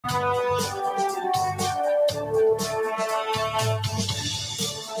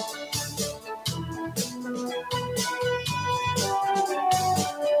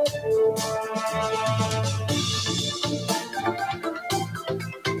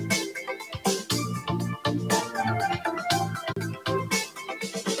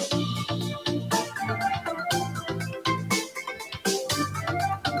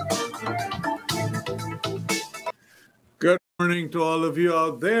morning to all of you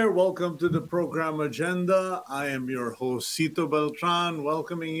out there. Welcome to the program agenda. I am your host, Cito Beltran,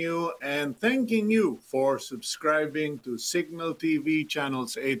 welcoming you and thanking you for subscribing to Cignal TV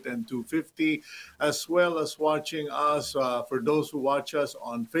channels 8 and 250, as well as watching us, for those who watch us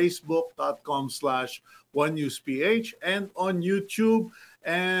on facebook.com/onenewsph and on YouTube.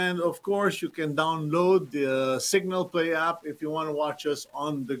 And of course, you can download the Cignal Play app if you want to watch us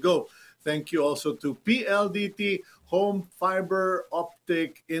on the go. Thank you also to PLDT Home Fiber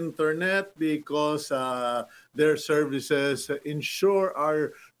Optic Internet because their services ensure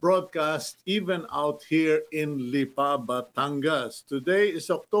our broadcast even out here in Lipa, Batangas. Today is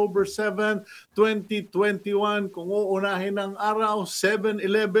October 7, 2021. Kung uunahin ang araw,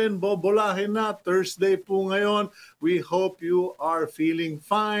 7-11, bobolahin na. Thursday po ngayon. We hope you are feeling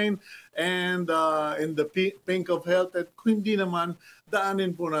fine and in the pink of health. At kung hindi naman,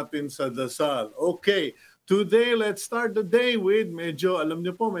 daanin po natin sa dasal. Okay. Today, let's start the day with medyo, alam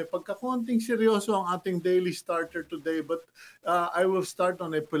niyo po, may pagkakonting seryoso ang ating daily starter today. But I will start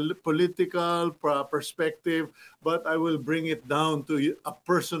on a political perspective, but I will bring it down to a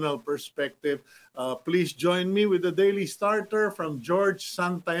personal perspective. Please join me with the daily starter from George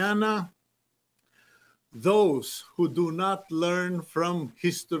Santayana. Those who do not learn from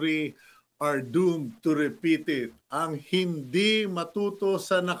history are doomed to repeat it. Ang hindi matuto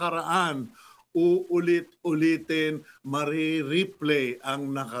sa nakaraan, uulit-ulitin, marireplay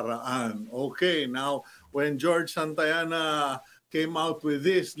ang nakaraan. Okay, now, when George Santayana came out with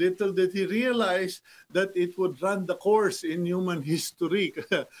this, little did he realize that it would run the course in human history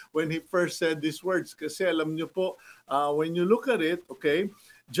when he first said these words. Kasi alam niyo po, when you look at it, okay,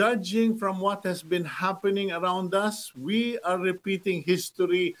 judging from what has been happening around us, we are repeating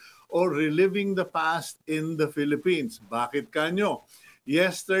history or reliving the past in the Philippines. Bakit kanyo?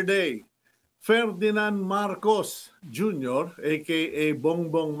 Yesterday, Ferdinand Marcos Jr., aka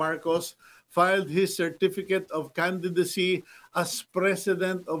Bongbong Marcos, filed his certificate of candidacy as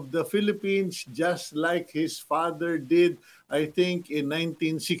President of the Philippines, just like his father did, I think, in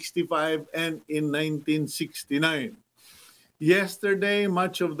 1965 and in 1969. Yesterday,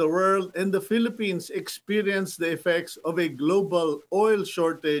 much of the world and the Philippines experienced the effects of a global oil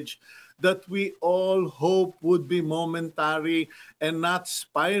shortage that we all hope would be momentary and not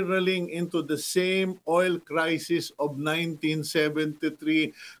spiraling into the same oil crisis of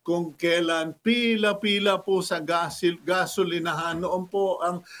 1973 kung kailan pila-pila po sa gasolinahan. Noon po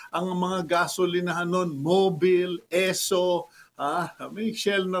ang mga gasolinahan noon, Mobil, Esso, may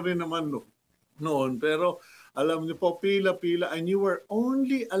Shell na rin naman noon. Pero alam niyo po, pila-pila, and you were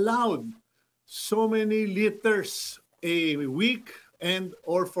only allowed so many liters a week and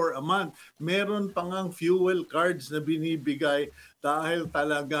or for a month. Meron pa ngang fuel cards na binibigay dahil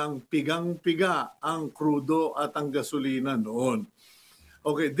talagang pigang-piga ang krudo at ang gasolina noon.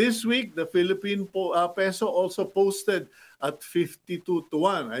 Okay, this week, the Philippine peso also posted at 52 to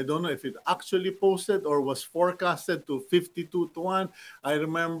 1. I don't know if it actually posted or was forecasted to 52 to 1. I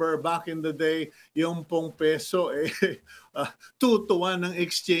remember back in the day, yung pong peso, 2 to 1 ang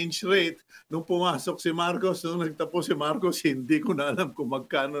exchange rate. Nung pumasok si Marcos, nung nagtapos si Marcos, hindi ko na alam kung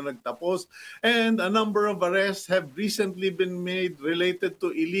magkano nagtapos. And a number of arrests have recently been made related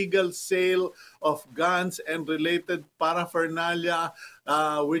to illegal sale of guns and related paraphernalia,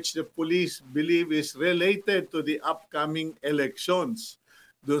 which the police believe is related to the upcoming elections.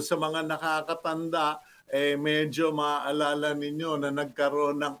 Doon sa mga nakakatanda, medyo maaalala ninyo na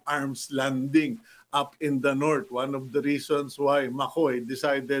nagkaroon ng arms landing up in the north. One of the reasons why McCoy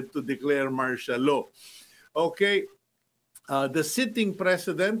decided to declare martial law. Okay, the sitting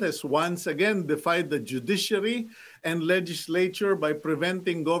president has once again defied the judiciary and legislature by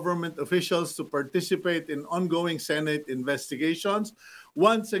preventing government officials to participate in ongoing Senate investigations.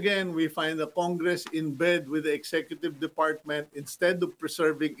 Once again, we find the Congress in bed with the executive department instead of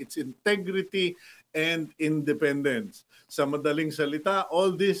preserving its integrity and independence. Sa madaling salita,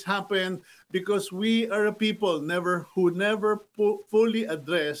 all this happened because we are a people who never fully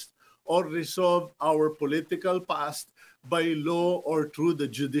addressed or resolved our political past by law or through the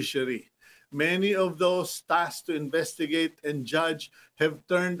judiciary. Many of those tasked to investigate and judge have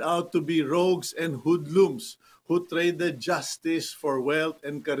turned out to be rogues and hoodlums who traded justice for wealth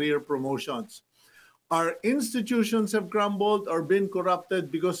and career promotions. Our institutions have crumbled or been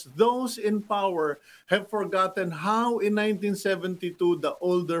corrupted because those in power have forgotten how in 1972 the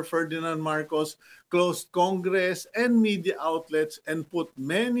older Ferdinand Marcos closed Congress and media outlets and put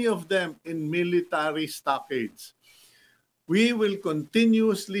many of them in military stockades. We will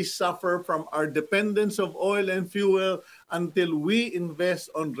continuously suffer from our dependence of oil and fuel until we invest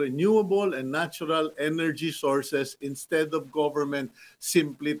on renewable and natural energy sources instead of government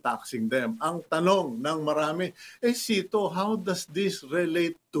simply taxing them. Ang tanong ng marami, Cito, how does this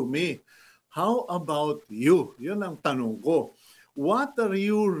relate to me? How about you? Yun ang tanong ko. What are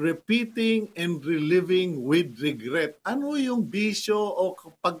you repeating and reliving with regret? Ano yung bisyo o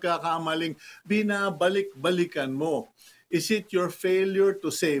pagkakamaling binabalik-balikan mo? Is it your failure to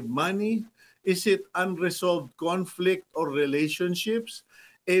save money? Is it unresolved conflict or relationships?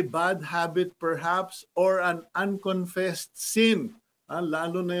 A bad habit perhaps, or an unconfessed sin?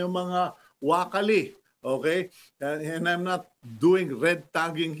 Lalo na yung mga wakali. Okay? And I'm not doing red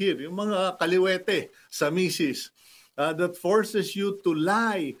tagging here. Yung mga kaliwete sa misis that forces you to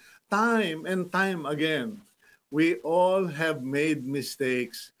lie time and time again. We all have made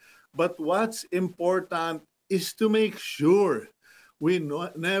mistakes. But what's important is to make sure we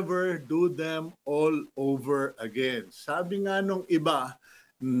never do them all over again. Sabi nga nung iba,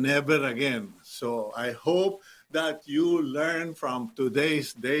 never again. So I hope that you learn from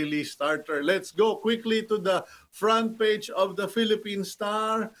today's Daily Starter. Let's go quickly to the front page of the Philippine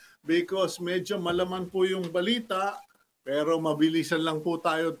Star because medyo malaman po yung balita, pero mabilisan lang po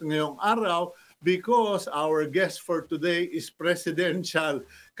tayo ngayong araw because our guest for today is presidential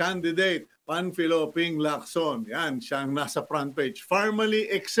candidate Panfilo Lacson. Yan, siyang nasa front page. Formally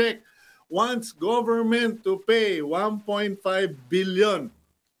exec wants government to pay 1.5 billion.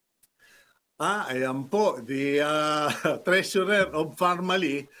 Ayan po, the treasurer of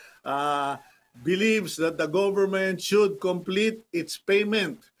Farmally believes that the government should complete its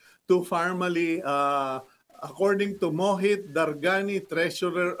payment to Farmally. According to Mohit Dargani,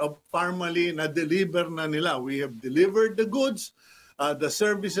 treasurer of Farmally, na-deliver na nila. We have delivered the goods, the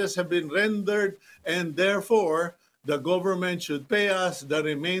services have been rendered, and therefore, the government should pay us the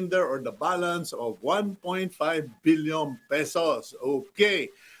remainder or the balance of 1.5 billion pesos. Okay,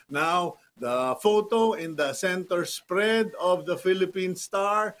 now, the photo in the center spread of the Philippine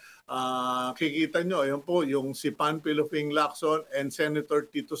Star, kikita nyo, yun po, yung si Panfilo Lacson and Senator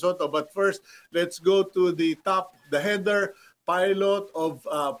Tito Soto. But first, let's go to the top, the header, pilot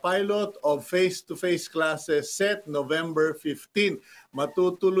of face-to-face classes set November 15.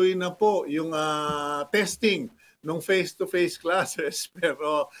 Matutuloy na po yung testing ng face-to-face classes,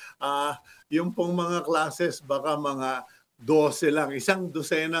 pero yung pong mga classes, baka mga 12 lang, 1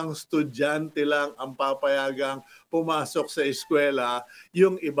 dosenang estudyante lang ang papayagang pumasok sa eskwela,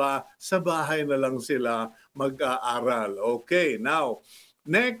 yung iba sa bahay na lang sila mag-aaral. Okay, now,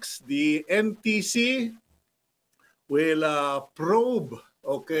 next, the NTC will probe,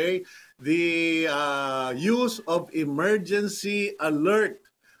 okay, the use of emergency alert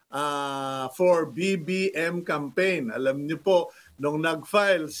for BBM campaign. Alam niyo po, nung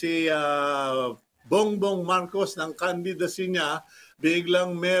nag-file si Bongbong Marcos ng candidacy niya,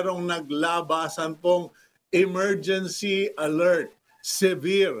 biglang merong naglabasan pong emergency alert,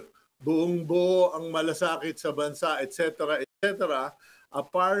 severe, buong-buo ang malasakit sa bansa, etc., etc.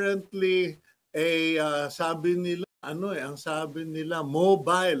 Apparently, sabi nila, ang sabi nila,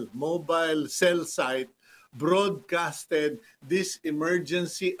 mobile cell site broadcasted this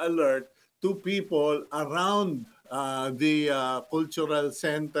emergency alert to people around the cultural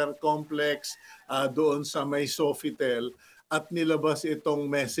center complex doon sa may Sofitel at nilabas itong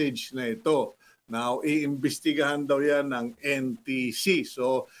message na ito. Now, iimbestigahan daw yan ng NTC.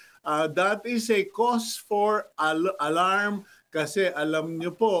 So, that is a cause for alarm kasi alam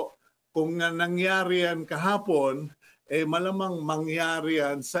nyo po, kung nangyari yan kahapon, malamang mangyari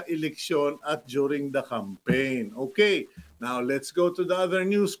yan sa eleksyon at during the campaign. Okay, now let's go to the other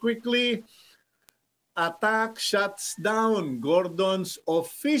news quickly. Attack shuts down Gordon's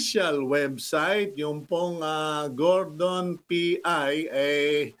official website. Yung pong Gordon PI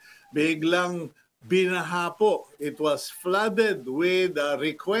biglang binaha po. It was flooded with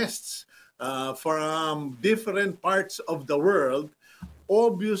requests from different parts of the world,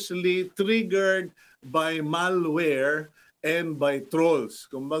 obviously triggered by malware and by trolls.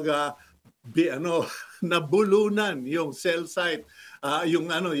 Kumbaga, nabulunan yung cell site, yung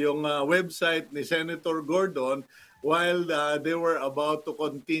website ni Senator Gordon while they were about to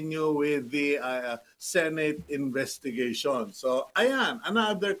continue with the Senate investigation. So, ayan,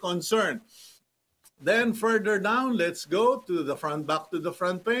 another concern. Then further down, let's go to the front, back to the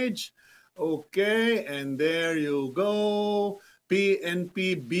front page. Okay, and there you go.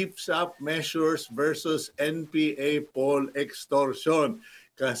 PNP beefs up measures versus NPA poll extortion.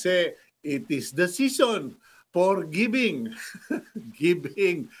 Kasi it is the season for giving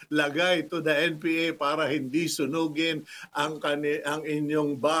lagay to the NPA para hindi sunugin ang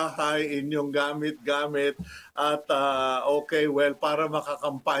inyong bahay, inyong gamit-gamit at okay, well, para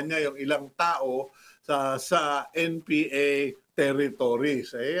makakampanya yung ilang tao sa NPA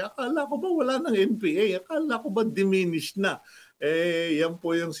territories. Akala ko ba wala ng NPA? Akala ko ba diminished na? Yan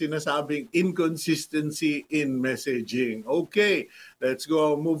po yung sinasabing inconsistency in messaging. Okay, let's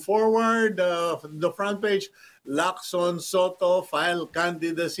go. Move forward. The front page, Lacson, Soto, file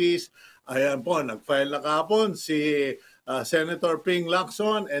candidacies. Ayan po, nag-file na kahapon si Senator Ping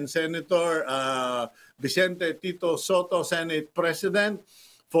Lacson and Senator Vicente Tito Soto, Senate President,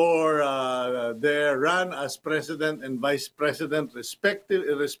 for their run as President and Vice President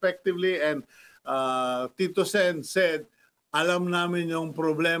respectively. And Tito Sen said, alam namin yung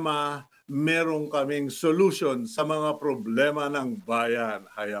problema, meron kaming solution sa mga problema ng bayan.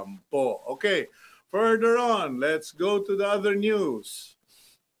 Ayan po. Okay, further on, let's go to the other news.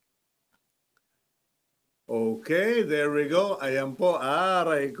 Okay, there we go. Ayan po,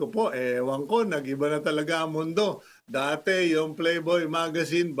 aray ko po. Ewan ko, nag-iba na talaga ang mundo. Dati yung Playboy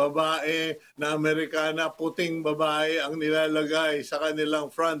magazine, babae na Amerikana, puting babae ang nilalagay sa kanilang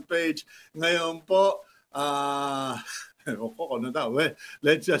front page. Ngayon po, well,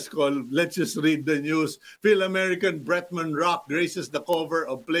 let's just read the news. Phil-American Bretman Rock graces the cover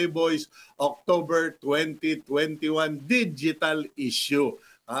of Playboy's October 2021 digital issue.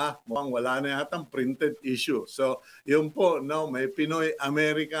 Mukhang wala na yatang printed issue. So, yun po, no, may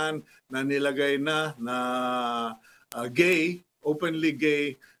Pinoy-American na nilagay na gay, openly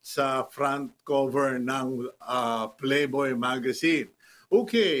gay sa front cover ng Playboy magazine.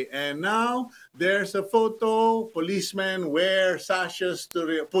 Okay, and now there's a photo. Policewomen wear sashes to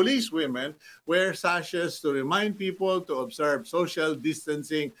remind people to observe social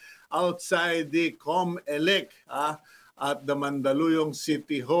distancing outside the COMELEC at the Mandaluyong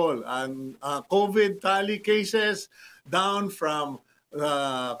City Hall. And COVID tally cases down from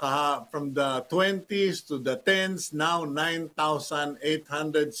the 20s to the 10s, now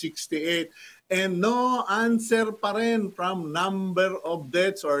 9,868. And no answer pa rin from number of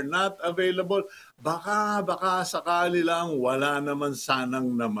deaths or not available. Baka sakali lang wala naman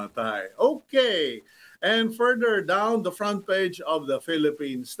sanang namatay. Okay. And further down the front page of the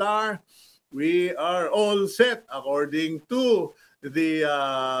Philippine Star, we are all set according to the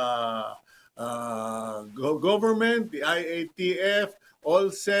government, the IATF,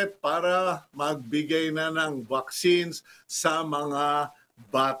 all set para magbigay na ng vaccines sa mga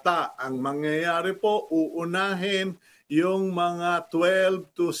bata. Ang mangyayari po, uunahin yung mga 12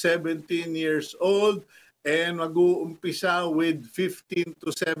 to 17 years old and mag-uumpisa with 15 to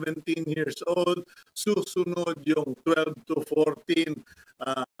 17 years old. Susunod yung 12 to 14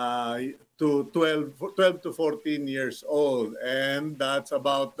 to 12 to 14 years old. And that's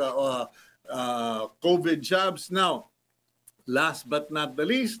about COVID jobs. Now, last but not the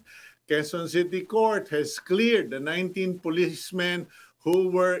least, Quezon City Court has cleared the 19 policemen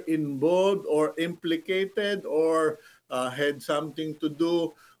who were involved or implicated or had something to do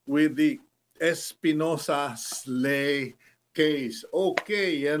with the Espinosa Slay case.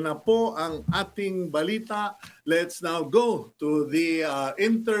 Okay, yan na po ang ating balita. Let's now go to the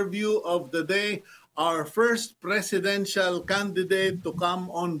interview of the day. Our first presidential candidate to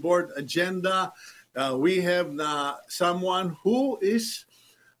come on board agenda. We have someone who is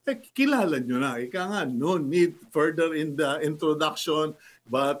kilala nyo na. Ika nga, no need further in the introduction.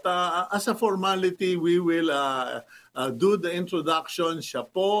 But as a formality, we will do the introduction. Siya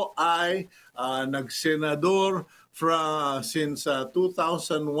po ay nagsenador since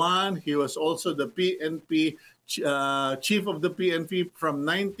 2001. He was also the PNP, chief of the PNP from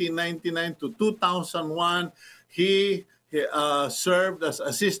 1999 to 2001. He served as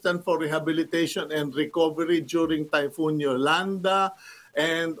assistant for rehabilitation and recovery during Typhoon Yolanda,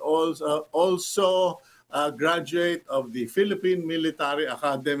 and also graduate of the Philippine Military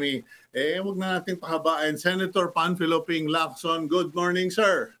Academy. Huwag na natin pahabain. Senator Panfilo Lacson, good morning,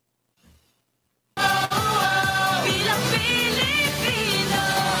 sir.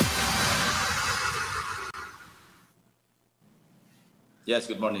 Yes,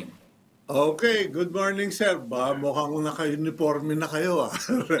 good morning. Okay, good morning, sir. Mukhang naka-uniforme na kayo.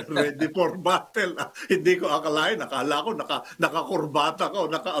 Ready for battle. Hindi ko akalain. Akala ko naka-kurbata ka o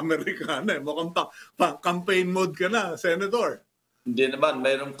naka-Amerikana. Mukhang campaign mode ka na, Senator. Hindi naman.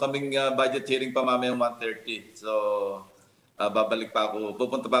 Mayroon kaming budget hearing pa mamayang 1:30. So,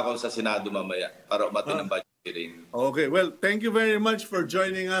 pupunta pa ako sa Senado mamaya para umatin ng budget. hearing. Okay, well, thank you very much for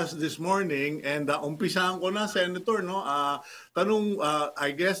joining us this morning. And umpisahan ko na, Senator, no? I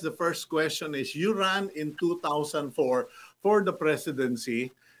guess the first question is, you ran in 2004 for the presidency,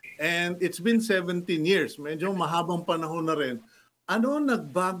 and it's been 17 years. Medyo mahabang panahon na rin. Ano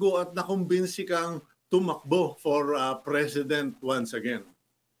nagbago at nakumbinsi kang tumakbo for president once again?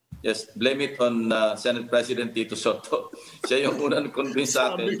 Yes, blame it on Senate President Tito Soto. Siya yung unang convince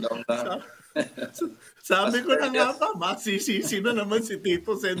sa atin. Sabi ko na nga pa, masisisi na naman si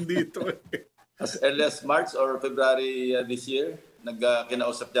Tito Sen dito. As early as March or February this year,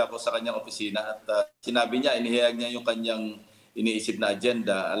 kinausap niya ako sa kanyang opisina at sinabi niya, inihayag niya yung kanyang iniisip na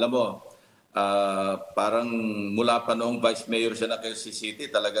agenda. Alam mo, parang mula pa noong Vice Mayor siya na Quezon City,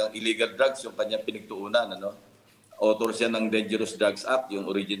 talagang illegal drugs yung kanyang pinagtuunan. Author siya ng Dangerous Drugs Act, yung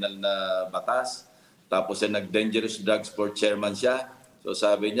original na batas. Tapos siya nag-Dangerous Drugs for Chairman siya. So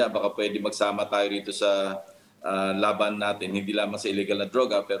sabi niya, baka pwede magsama tayo rito sa laban natin, hindi lamang sa illegal na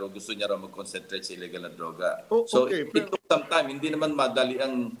droga, pero gusto niya raw mag-concentrate sa illegal na droga. So it took some time, hindi naman madali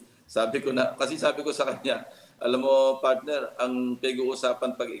ang sabi ko na, kasi sabi ko sa kanya, alam mo partner, ang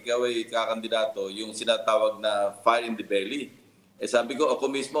pag-uusapan pag ikaw ay kakandidato, yung sinatawag na fire in the belly. Sabi ko, ako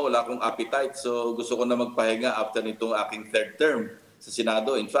mismo wala akong appetite, so gusto ko na magpahinga after nitong aking third term sa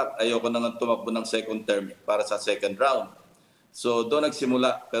Senado. In fact, ayoko na nga tumakbo ng second term para sa second round. So doon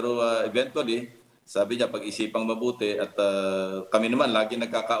nagsimula, pero eventually, sabi niya, pag-isipang mabuti at kami naman, lagi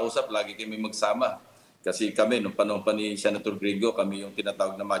nagkakausap, lagi kami magsama. Kasi kami, nung panahon pa ni Senator Gringo, kami yung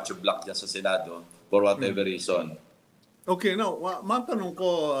tinatawag na macho block dyan sa Senado for whatever reason. Okay, now matanong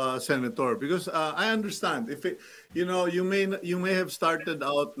ko, Senator, because I understand if you may have started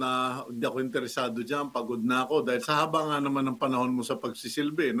out na hindi ako interesado diyan, pagod na ako dahil sa haba nga naman ng panahon mo sa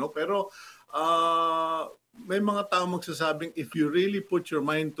pagsisilbi, no? Pero may mga tao magsasabing if you really put your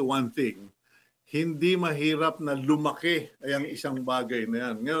mind to one thing, hindi mahirap na lumaki ang isang bagay na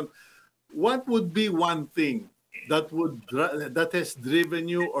yan. Ngayon, what would be one thing that has driven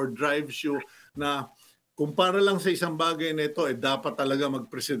you or drives you na kumpara lang sa isang bagay na ito, dapat talaga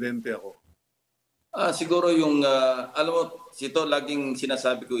magpresidente ako? Siguro yung, alam mo, Cito, laging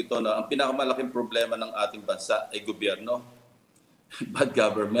sinasabi ko ito na ang pinakamalaking problema ng ating bansa ay gobyerno, bad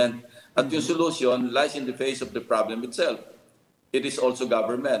government. At yung solution lies in the face of the problem itself. It is also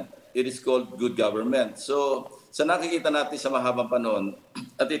government. It is called good government. So, sa nakikita natin sa mahabang panahon,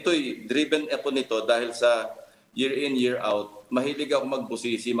 at ito'y driven ako nito dahil sa year in, year out, mahilig ako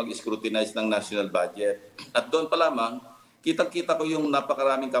magbusisi, mag-scrutinize ng national budget. At doon pa lamang, kitang-kita ko yung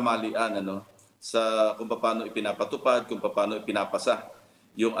napakaraming kamalian sa kung paano ipinapatupad, kung paano ipinapasa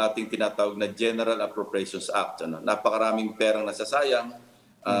yung ating tinatawag na General Appropriations Act. Napakaraming perang nasasayang,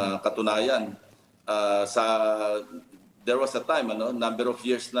 katunayan. There was a time, number of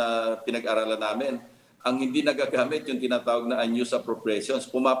years na pinag-aralan namin, ang hindi nagagamit yung tinatawag na unused appropriations,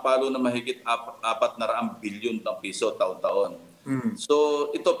 pumapalo na mahigit 400 bilyon ng piso taon-taon. So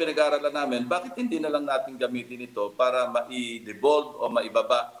ito pinag-aaralan namin, bakit hindi na lang natin gamitin ito para ma-devolve o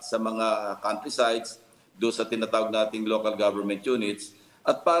maibaba sa mga countrysides, doon sa tinatawag nating local government units,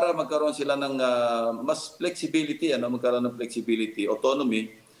 at para magkaroon sila ng mas flexibility, magkaroon ng flexibility, autonomy,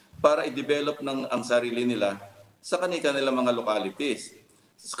 para i-develop ang sarili nila sa kanilang mga localities.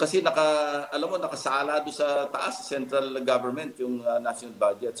 Kasi alam mo, nakasala doon sa taas, central government, yung national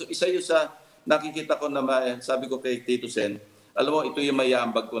budget. So isa yun sa nakikita ko na, sabi ko kay Tito Sen, alam mo, ito yung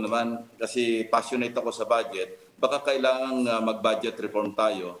mayambag ko naman kasi passionate ako sa budget. Baka kailangan mag-budget reform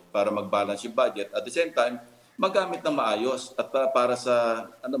tayo para mag-balance yung budget. At the same time, magamit ng maayos at para sa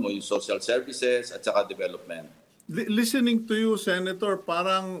yung social services at saka development. Listening to you, Senator,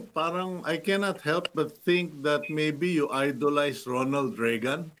 parang I cannot help but think that maybe you idolize Ronald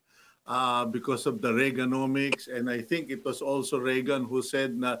Reagan because of the Reaganomics, and I think it was also Reagan who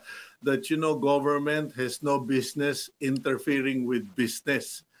said that government has no business interfering with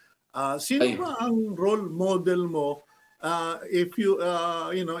business. Sino ba ang role model mo if you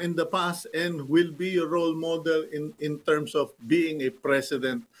in the past and will be your role model in terms of being a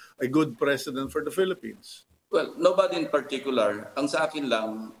good president for the Philippines? Well, nobody in particular. Ang sa akin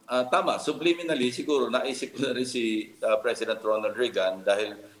lang, tama, subliminally siguro naisip ko na rin si President Ronald Reagan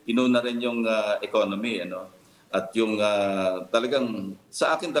dahil inuna rin yung economy, at yung talagang,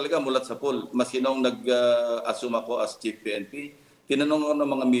 sa akin talaga mulat sa pool, mas nung nag-assume ako as Chief PNP, tinanong ko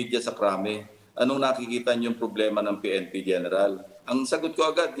ng mga media sa krami, anong nakikita niyong problema ng PNP General? Ang sagot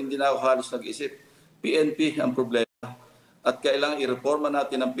ko agad, hindi na ako halos nag-isip, PNP ang problema at kailangan i-reforma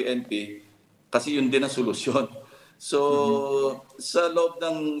natin ang PNP kasi yun din ang solusyon. So, sa loob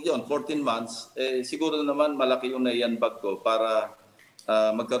ng 14 months, siguro naman malaki yung naiambag ko para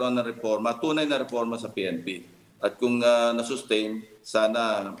magkaroon ng reforma, tunay na reforma sa PNP. At kung na-sustain,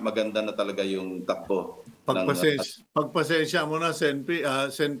 sana maganda na talaga yung takbo. Pagpasensya mo na,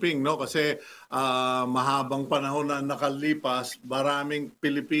 Senping, no? Kasi mahabang panahon na nakalipas, maraming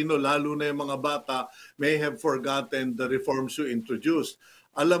Pilipino, lalo na yung mga bata, may have forgotten the reforms you introduced.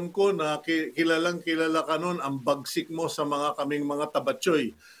 Alam ko na kilalang kilala ka nun, ang bagsik mo sa kaming mga tabatsoy.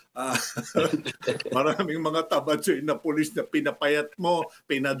 Maraming mga tabatsoy na pulis na pinapayat mo,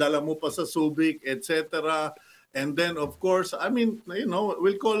 pinadala mo pa sa Subic, etc. And then, of course, I mean, you know,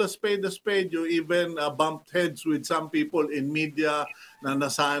 we'll call a spade a spade. You even bumped heads with some people in media na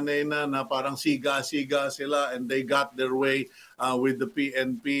nasanay na parang siga-siga sila and they got their way with the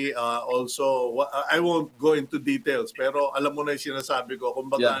PNP. Also, I won't go into details, pero alam mo na yung sinasabi ko.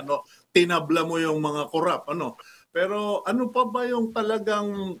 Kumbaga, tinabla mo yung mga korap, Pero ano pa ba yung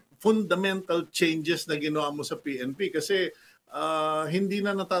talagang fundamental changes na ginawa mo sa PNP? Kasi hindi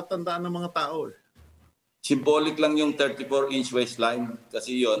na natatandaan ng mga tao Symbolic lang yung 34-inch waistline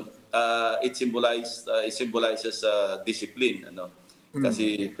kasi yon it symbolizes discipline,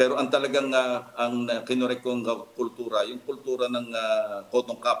 Kasi pero ang talagang ang kinorek kong kultura, yung kultura ng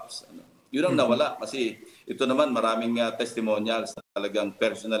cotton cups, Yun ang nawala kasi ito naman maraming testimonials na talagang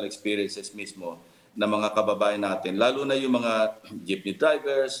personal experiences mismo ng mga kababayan natin, lalo na yung mga jeepney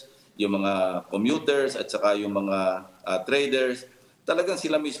drivers, yung mga commuters at saka yung mga traders. Talagang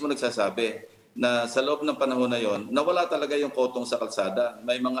sila mismo nagsasabi na sa loob ng panahon na yon, nawala talaga yung kotong sa kalsada.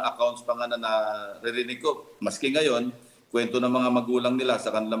 May mga accounts pa nga na naririnig ko. Maski ngayon, kwento ng mga magulang nila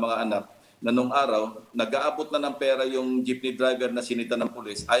sa kanilang mga anak na nung araw, nag-aabot na ng pera yung jeepney driver na sinita ng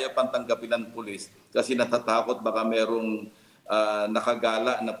pulis. Ayaw pang tanggapin ng pulis kasi natatakot baka merong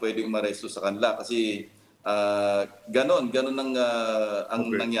nakagala na pwedeng umaresto sa kanila. Kasi ganon ang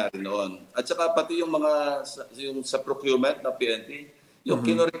nangyari noon. At saka pati yung mga yung sa procurement na PNP, yung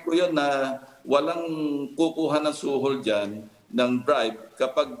kinorek ko yun na walang kukuha ng suhol dyan ng bribe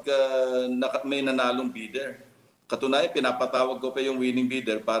kapag may nanalong bidder. Katunayan, pinapatawag ko pa yung winning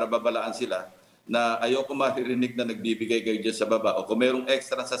bidder para babalaan sila na ayoko maririnig na nagbibigay kayo dyan sa baba o kung mayroong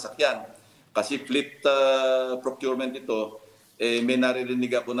extra sasakyan. Kasi fleet procurement ito, may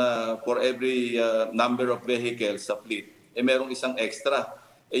naririnig ako na for every number of vehicles sa fleet, mayroong isang extra.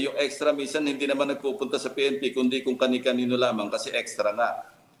 Yung extra minsan hindi naman nagpupunta sa PNP kundi kung kani-kanino lamang kasi extra nga.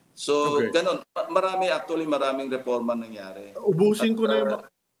 So, ganun. Maraming reforma nangyari. Ubusin ko na yung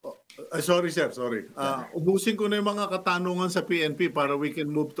sorry. Ubusin ko na yung mga katanungan sa PNP para we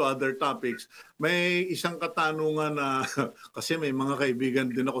can move to other topics. May isang katanungan na kasi may mga kaibigan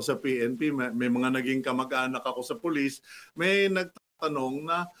din ako sa PNP, may mga naging kamag-anak ako sa police. May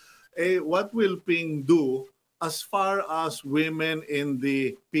nagtatanong na what will Ping do as far as women in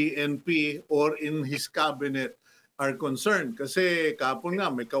the PNP or in his cabinet are concerned? Kasi kapon nga,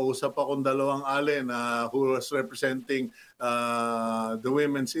 may kausap akong dalawang ale na who was representing the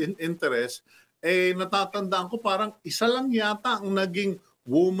women's interest. Natatandaan ko parang isa lang yata ang naging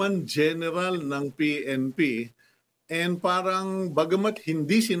woman general ng PNP. And parang bagamat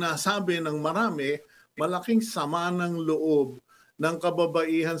hindi sinasabi ng marami, malaking sama ng loob ng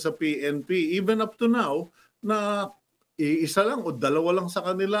kababaihan sa PNP. Even up to now, na isa lang o dalawa lang sa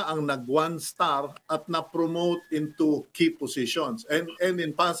kanila ang nag-one star at na-promote into key positions. And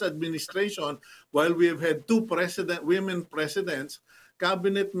in past administration, while we have had two women presidents,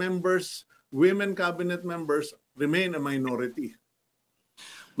 women cabinet members remain a minority.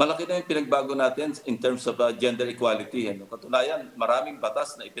 Malaki na yung pinagbago natin in terms of gender equality. Katunayan, maraming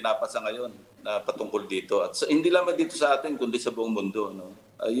batas na ipinapasa ngayon na patungkol dito. At hindi lamang dito sa atin, kundi sa buong mundo.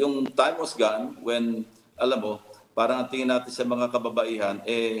 Yung time was gone when alam mo, parang ang tingin natin sa mga kababaihan,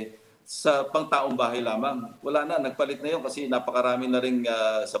 sa pangtaong bahay lamang. Wala na, nagpalit na yun kasi napakarami na rin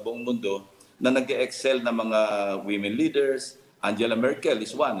sa buong mundo na nag-excel na mga women leaders. Angela Merkel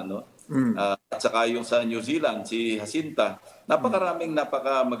is one, at saka yung sa New Zealand, si Jacinta.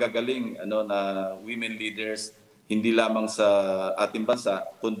 Napakamagagaling na women leaders, hindi lamang sa ating bansa,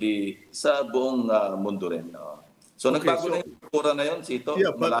 kundi sa buong mundo rin. So nagbago na yung kultura na yun, Cito.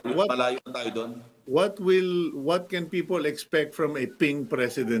 Yeah, malayo na tayo doon. What can people expect from a Ping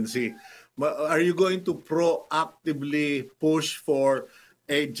presidency? Are you going to proactively push for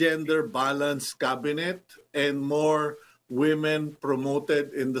a gender balanced cabinet and more women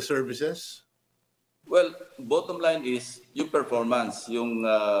promoted in the services? Well, bottom line is yung performance, yung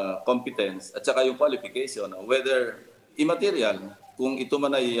competence at saka yung qualification, whether immaterial, kung ito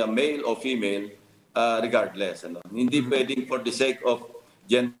man ay male o female, regardless. Hindi pwedeng for the sake of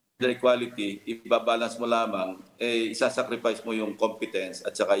gender equality, ibabalance mo lamang, isasacrifice mo yung competence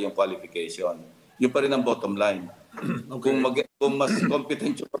at saka yung qualification. Yun pa rin ang bottom line. Okay. kung mas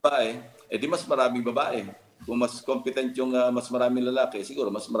competent yung babae, di mas maraming babae. Kung mas competent yung mas maraming lalaki,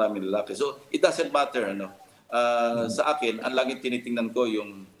 siguro mas maraming lalaki. So it doesn't matter, ano. Sa akin, ang laging tinitingnan ko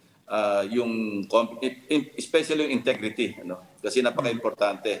yung especially yung integrity, ano. Kasi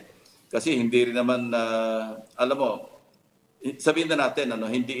napaka-importante. Kasi hindi rin naman alam mo, sabihin na natin, ano,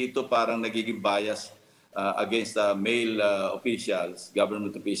 hindi ito parang nagiging bias against male officials,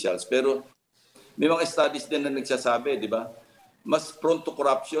 government officials, pero may mga studies din na nagsasabi, di ba? Mas prone to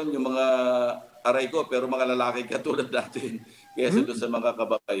corruption yung mga aray ko, pero mga lalaki katulad natin kaysa doon sa mga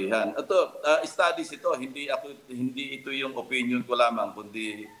kababaihan. Ito, studies ito, hindi ito yung opinion ko lamang,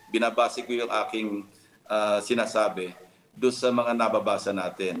 kundi binabase ko yung aking sinasabi doon sa mga nababasa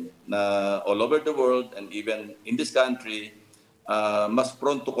natin na all over the world and even in this country, mas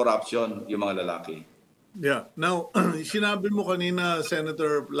prone to corruption yung mga lalaki. Yeah. Now, sinabi mo kanina,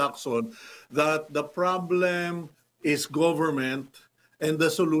 Senator Lacson, that the problem is government and the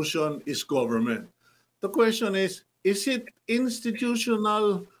solution is government. The question is it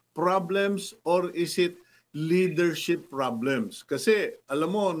institutional problems or is it leadership problems? Kasi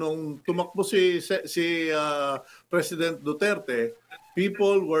alam mo, nung tumakbo si President Duterte,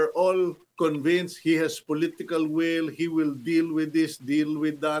 people were all convinced he has political will, he will deal with this, deal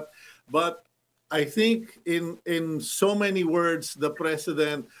with that. But I think in so many words, the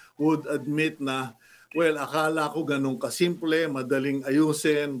President would admit na, well, akala ko ganun kasimple, madaling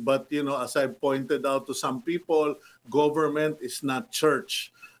ayusin, but as I pointed out to some people, government is not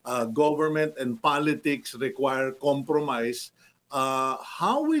church. Government and politics require compromise.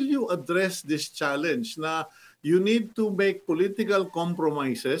 How will you address this challenge na you need to make political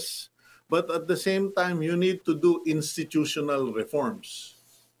compromises, but at the same time, you need to do institutional reforms?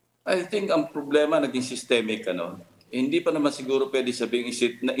 I think ang problema naging systemic, ano. Hindi pa naman siguro pwede sabihin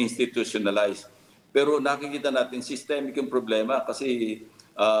na institutionalized. Pero nakikita natin systemic yung problema kasi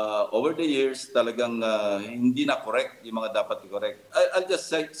over the years talagang hindi na correct yung mga dapat i-correct. I'll just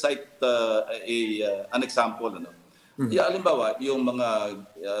cite an example, ano. Halimbawa, yung mga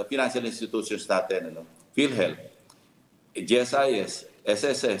financial institutions natin, ano, PhilHealth, GSIS,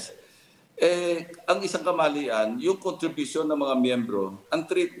 SSS, ang isang kamalian, yung contribution ng mga miyembro, ang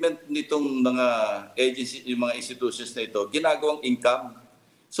treatment nitong mga agency, yung mga institutions na ito, ginagawang income.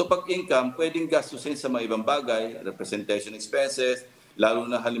 So pag income, pwedeng gastusin sa mga ibang bagay, representation expenses, lalo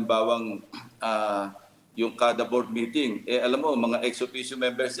na halimbawang yung kada board meeting. Alam mo, mga ex-officio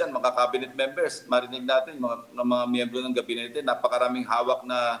members yan, mga cabinet members, marinig natin, mga miyembro ng gabinete, napakaraming hawak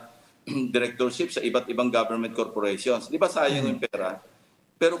na directorship sa iba't ibang government corporations. Di ba sayang yung pera?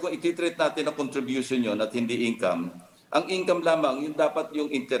 Pero kung ititreat natin ang contribution yun at hindi income, ang income lamang, yung dapat yung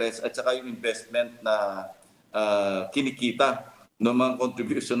interest at saka yung investment na kinikita ng mga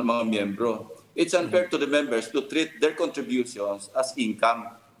contribution ng mga miyembro. It's unfair to the members to treat their contributions as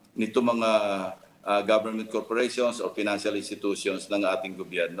income nito mga government corporations o financial institutions ng ating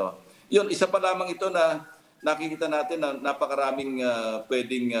gobyerno. Yun, isa pa lamang ito na nakikita natin na napakaraming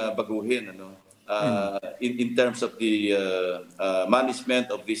pwedeng baguhin, ano? In terms of the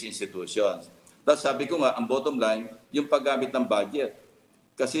management of these institutions. Tapos sabi ko nga, ang bottom line, yung paggamit ng budget.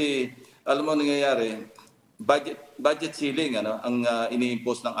 Kasi alam mo nangyayari, budget ceiling, ano, ang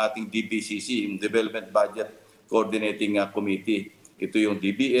ini-impose ng ating DBCC, yung Development Budget Coordinating Committee. Ito yung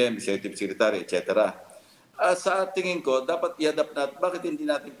DBM, Executive Secretary, etc. Sa tingin ko, dapat i-adapt natin. Bakit hindi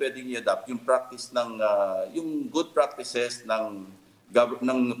natin pwedeng i-adapt yung practice ng, yung good practices ng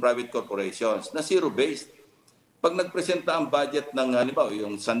private corporations na zero-based. Pag nagpresenta ang budget ng, halimbawa,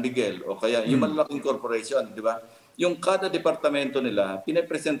 yung San Miguel o kaya yung malalaking corporation, di ba? Yung kada departamento nila,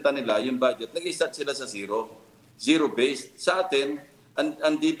 pinapresenta nila yung budget, nag-start sila sa zero. Zero-based. Sa atin,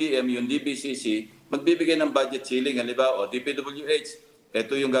 ang DBM, yung DBCC, magbibigay ng budget ceiling, halimbawa, o DPWH,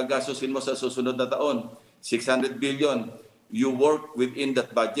 ito yung gagastusin mo sa susunod na taon, 600 billion. You work within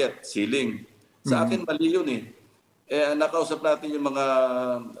that budget ceiling. Sa akin, mali yun eh. Nakausap natin yung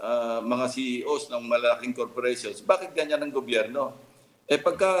mga CEOs ng malaking corporations. Bakit ganyan ang gobyerno?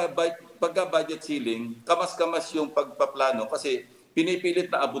 Pagka budget ceiling, kamas-kamas yung pagpaplano kasi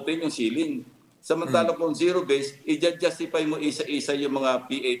pinipilit na abutin yung ceiling. Samantala kung zero-based, i-justify mo isa-isa yung mga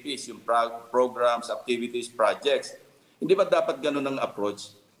PAPs, yung programs, activities, projects. Hindi ba dapat ganun ang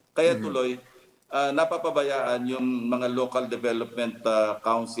approach? Kaya tuloy, napapabayaan yung mga local development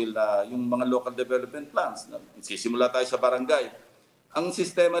council na yung mga local development plans. Sisimula tayo sa barangay. Ang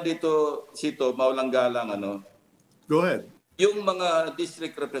sistema dito, Cito, maulang galang, ano? Go ahead. Yung mga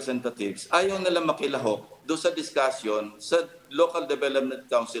district representatives, ayaw nila makilahok doon sa discussion sa local development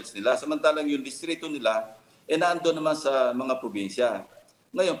councils nila. Samantalang yung distrito nila, naando naman sa mga probinsya.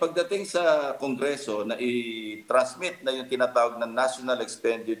 Ngayon, pagdating sa Kongreso na i-transmit na yung tinatawag na National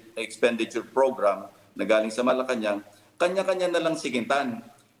Expenditure Program na galing sa Malacanang, kanya-kanya na lang sigintan.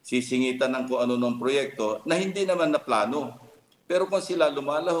 Sisingitan ng kung ano ng proyekto na hindi naman na plano. Pero kung sila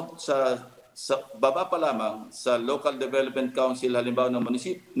lumalahok sa baba pa lamang sa Local Development Council, halimbawa ng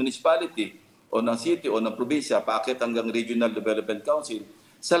municipality o ng city o ng probinsya, paakit hanggang Regional Development Council,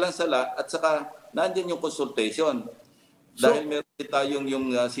 salang-sala at saka nandiyan yung consultation. Dahil meron tayong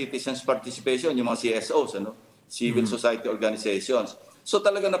yung citizens participation, yung mga CSOs, civil society organizations. So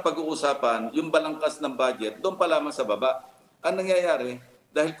talaga na pag-uusapan, yung balangkas ng budget, doon pa lamang sa baba. Ang nangyayari,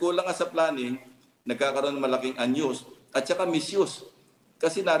 dahil kulang sa planning, nagkakaroon ng malaking unused at saka misuse.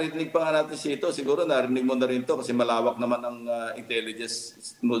 Kasi narinig pa nga natin Cito, siguro narinig mo na rin to kasi malawak naman ang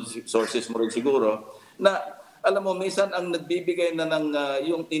intelligence sources mo rin siguro, na alam mo, minsan ang nagbibigay na ng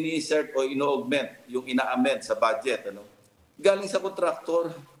yung ini-insert o ino-augment, yung ina-amend sa budget, galing sa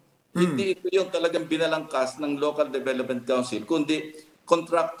kontraktor. Hindi ito yung talagang binalangkas ng Local Development Council, kundi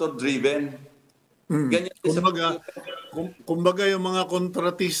contractor-driven. Ganyan Kumbaga yung mga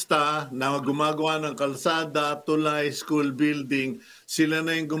kontratista na gumagawa ng kalsada, tulay, school building, sila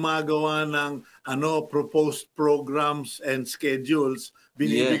na yung gumagawa ng proposed programs and schedules,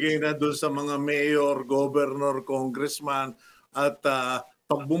 binibigay na doon sa mga mayor, governor, congressman, at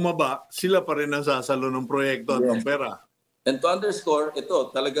pag bumaba, sila pa rin ang sasalo ng proyekto at ng pera. And to underscore,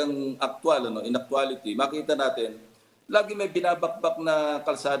 ito talagang actual, in actuality, makita natin, lagi may binabakbak na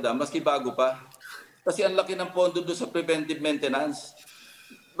kalsada, maski bago pa. Kasi ang laki ng pondo doon sa preventive maintenance.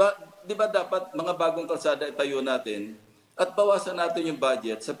 Di ba dapat mga bagong kalsada itayo natin at bawasan natin yung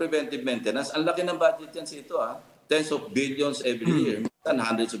budget sa preventive maintenance? Ang laki ng budget yan Cito, tens of billions every year, minsan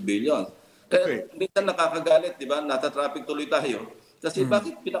hundreds of billions. Kaya minsan nakakagalit, di ba? Nata-traffic tuloy tayo. Kasi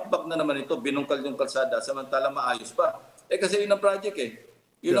bakit pinakbak na naman ito, binungkal yung kalsada, samantala maayos pa? Kasi yun ang project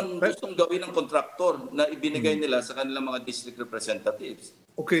Yun ang gustong gawin ng kontraktor na ibinigay nila sa kanilang mga district representatives.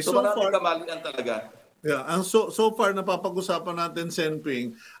 Okay, so maraming kamalian talaga. Yeah, ang so far napapag-usapan natin,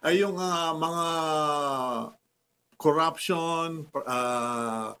 Senping, ay yung mga corruption,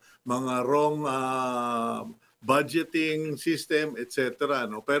 mga wrong budgeting system, etc.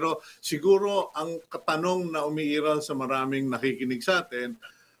 Pero siguro ang katanong na umiiral sa maraming nakikinig sa atin,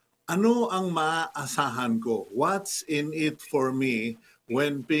 ano ang maaasahan ko? What's in it for me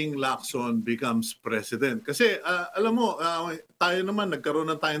when Ping Lacson becomes president? Kasi alam mo, tayo naman nagkaroon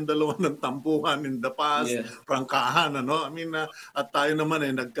na tayong dalawa ng tampuhan in the past, prangkahan, I mean, at tayo naman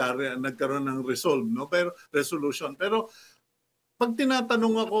nagkaroon ng resolution. Pero pag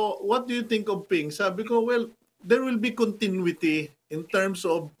tinatanong ako, what do you think of Ping? Sabi ko, well, there will be continuity in terms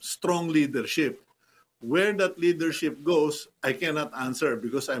of strong leadership. Where that leadership goes, I cannot answer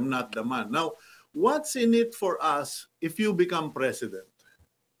because I'm not the man. Now, what's in it for us if you become president?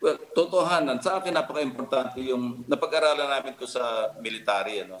 Well, totohanan, sa akin napaka-importante yung napag-aralan namin ko sa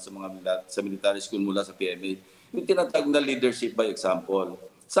military, sa military school mula sa PMA, yung tinatawag na leadership by example.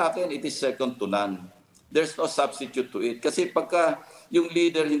 Sa akin, it is second to none. There's no substitute to it. Kasi pagka yung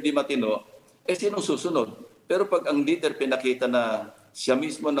leader hindi matino, sino susunod? Pero pag ang leader pinakita na siya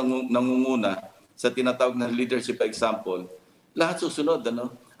mismo nangunguna sa tinatawag na leadership by example, lahat susunod.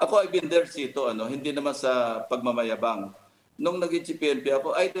 Ako, I've been there Cito, hindi naman sa pagmamayabang. Nung naging PNP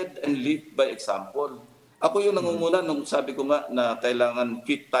ako, I did and live by example. Ako yung nangunguna nung sabi ko nga na kailangan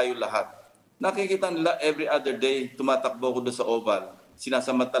fit tayo lahat. Nakikita nila every other day, tumatakbo ko doon sa oval.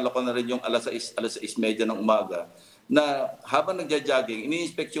 Sinasamantala ko na rin yung alas 6:30 ng umaga na habang nagja-jogging,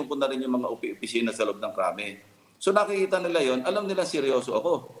 ini-inspeksyon ko na rin yung mga opisina sa loob ng krami. So nakikita nila yon, alam nila seryoso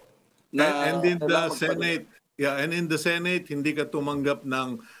ako. And in the Senate, and in the Senate, hindi ka tumanggap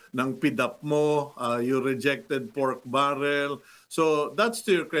ng PDAP mo, you rejected pork barrel. So that's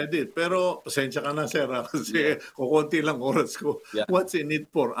to your credit. Pero pasensya ka na, sir, kasi kukunti lang oras ko. What's in it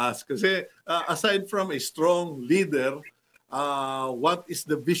for us? Kasi aside from a strong leader, what is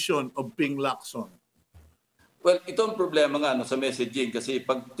the vision of Ping Lacson? Well, ito ang problema nga sa messaging kasi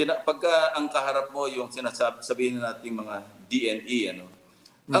pagka ang kaharap mo yung sabihin nating mga DNE,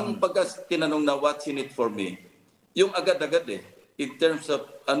 ang pagka tinanong na what's in it for me, yung agad-agad in terms of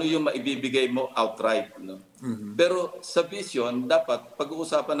ano yung maibibigay mo outright. Pero sa vision, dapat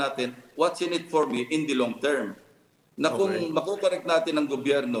pag-uusapan natin what's in it for me in the long term. Na kung makukorek natin ang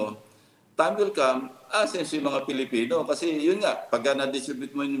gobyerno, time will come, asenso yung mga Pilipino. Kasi yun nga, pagka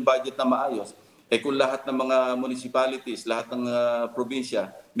na-distribute mo yung budget na maayos, kung lahat ng mga municipalities, lahat ng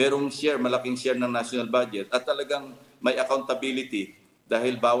probinsya, merong share, malaking share ng national budget at talagang may accountability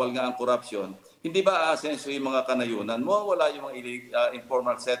dahil bawal nga ang corruption, hindi ba aasenso yung mga kanayunan? Mawawala yung mga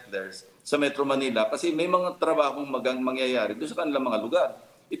informal settlers sa Metro Manila kasi may mga trabahong mangyayari doon sa kanilang mga lugar.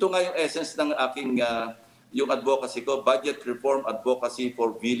 Ito nga yung essence ng aking yung advocacy ko, budget reform advocacy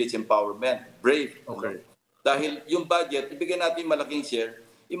for village empowerment. Brave. Okay. Dahil yung budget, ibigay natin malaking share.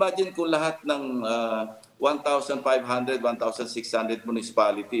 Imagine kung lahat ng 1,500, 1,600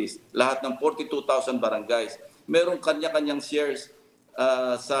 municipalities, lahat ng 42,000 barangays, merong kanya-kanyang shares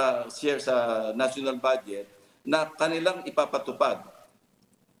sa national budget na kanilang ipapatupad.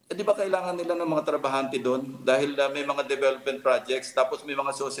 Di ba kailangan nila ng mga trabahante doon dahil may mga development projects tapos may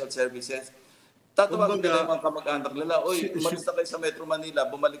mga social services? Tatawagin nila yung mga kamag-anak nila, oy, umalis na kayo sa Metro Manila,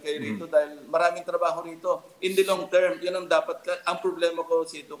 bumalik kayo rito dahil maraming trabaho rito. In the long term, yun ang dapat. Ang problema ko,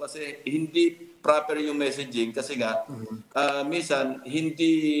 Cito, kasi hindi proper yung messaging kasi nga, minsan,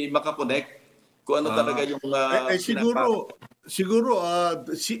 hindi makakonect kung ano talaga yung siguro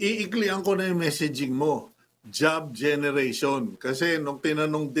iiklian ko na yung messaging mo. Job generation. Kasi nung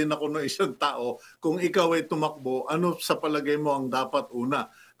tinanong din ako ng isang tao, kung ikaw ay tumakbo, ano sa palagay mo ang dapat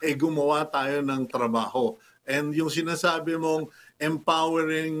una? Gumawa tayo ng trabaho. And yung sinasabi mong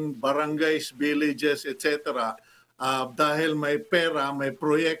empowering barangays, villages, etc., dahil may pera, may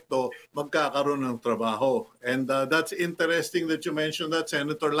proyekto, magkakaroon ng trabaho. And that's interesting that you mentioned that,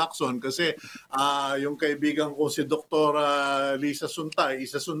 Senator Lacson, kasi yung kaibigan ko si Dr. Isa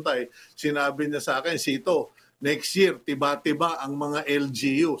Suntay, sinabi niya sa akin, Cito, next year, tiba-tiba ang mga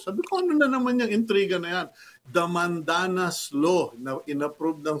LGU. Sabi ko, ano na naman yung intriga na yan? The Mandanas Law na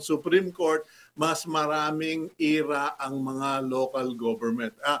inapprove ng Supreme Court, mas maraming ira ang mga local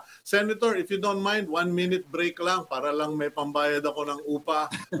government. Senator, if you don't mind, 1 minute break lang para lang may pambayad ako ng upa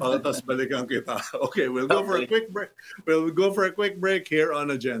tapos balikan kita. Okay, we'll go for a quick break. We'll go for a quick break here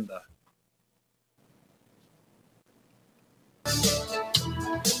on Agenda.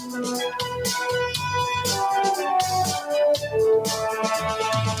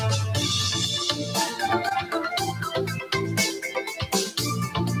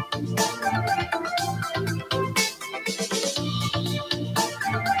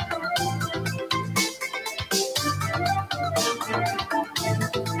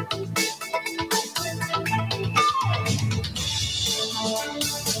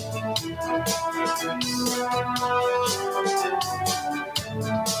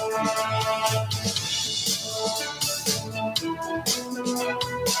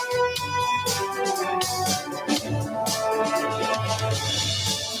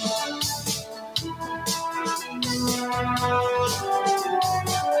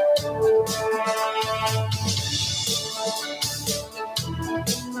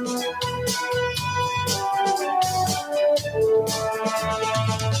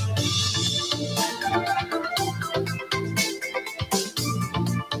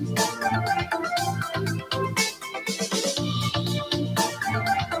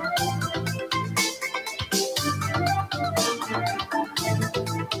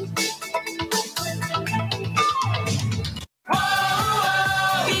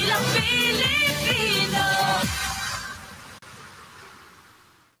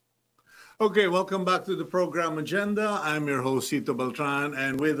 Okay, welcome back to the program Agenda. I'm your host, Cito Beltran,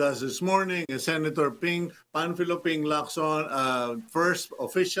 and with us this morning is Senator Panfilo Lacson, first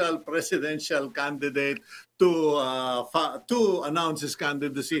official presidential candidate to announce his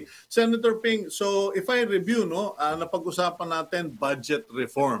candidacy. Senator Ping, so if I review, napag-usapan natin budget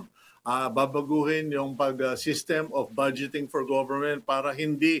reform. Babaguhin yung system of budgeting for government para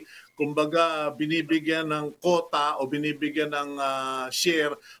hindi kumbaga binibigyan ng quota o binibigyan ng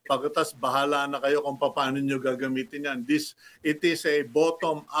share pagkatas bahala na kayo kung paano nyo gagamitin yan. It is a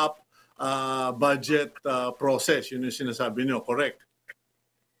bottom-up budget process. Yun yung sinasabi nyo, correct?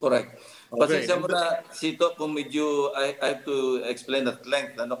 Correct. Okay. Pasensya mo na, Cito, kung medyo I have to explain at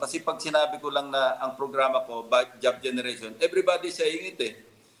length. Kasi pag sinabi ko lang na ang programa ko, job generation, everybody saying it eh.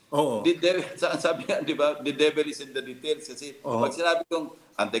 Oo. Sabi nga, di ba, the devil is in the details. Kasi pag sinabi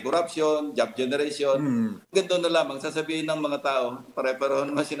kong anti-corruption, job generation, ganito na lamang, sasabihin ng mga tao, pare-pareho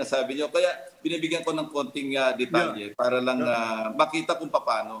naman sinasabi nyo. Kaya binibigyan ko ng konting detalye para lang makita kung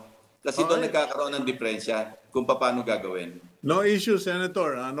paano. Kasi doon nagkakaroon ng diferensya kung paano gagawin. No issue,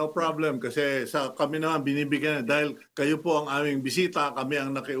 Senator. No problem. Kasi kami naman binibigyan, dahil kayo po ang aming bisita, kami ang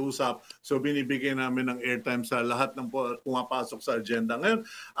nakiusap. So binibigyan namin ng airtime sa lahat ng pumapasok sa agenda. Ngayon,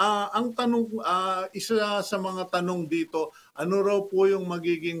 ang tanong, isa sa mga tanong dito, ano raw po yung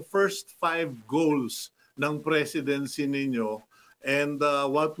magiging first 5 goals ng presidency ninyo? And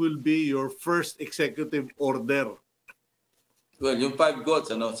what will be your first executive order? Well, yung 5 goals,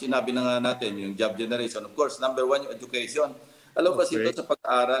 sinabi na nga natin, yung job generation. Of course, number 1, yung education. Alam ba, ito sa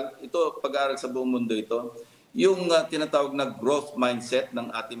pag-aaral sa buong mundo ito, yung tinatawag na growth mindset ng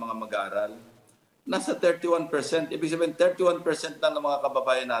ating mga mag-aaral. nasa 31%. Ibig sabihin, 31% lang ng mga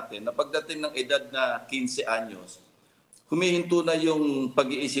kababayan natin na pagdating ng edad na 15 anyos, humihinto na yung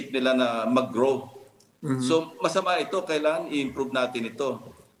pag-iisip nila na mag-grow. So masama ito, kailangan i-improve natin ito.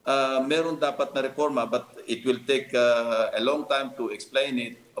 Meron dapat na reforma but it will take a long time to explain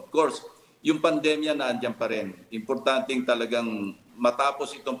it. Of course, yung pandemya na andyan pa rin. Importanteng talagang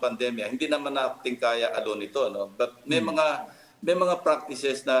matapos itong pandemya. Hindi naman natin kaya alone ito, no? But may mga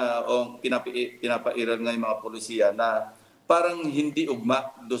practices na pinapairal ng mga polisiya na parang hindi ugma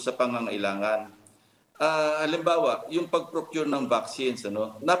do sa pangangailangan. Halimbawa, yung pag-procure ng vaccines,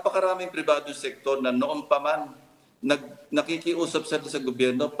 napakaraming pribadong sektor na noon pa man nakikiusap sa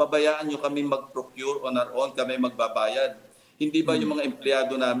gobyerno, pabayaan nyo kami mag-procure on our own, kami magbabayad. Hindi ba yung mga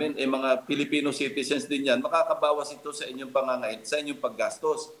empleyado namin, mga Filipino citizens din yan, makakabawas ito sa inyong sa inyong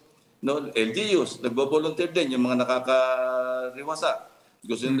paggastos. No, LGUs, nagbo-volunteer din, yung mga nakakariwasa.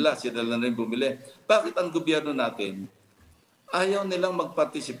 Gusto nila, sila na rin bumili. Bakit ang gobyerno natin ayaw nilang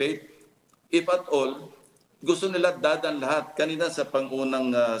mag-participate? If at all, gusto nila dadan lahat. Kanina sa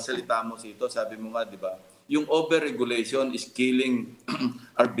pangunang salita mo, Cito, sabi mo nga, di ba? Yung over-regulation is killing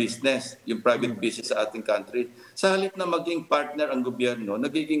our business, yung private business sa ating country. Sa halip na maging partner ang gobyerno,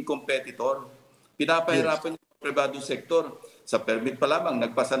 nagiging competitor. Pinapahirapan yung pribadong sektor. Sa permit pa lamang,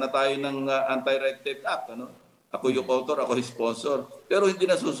 nagpasa na tayo ng Anti-Red Tape Act. Ako yung author, ako yung sponsor. Pero hindi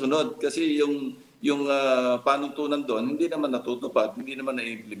na susunod kasi yung panuntunan doon, hindi naman natutupad, hindi naman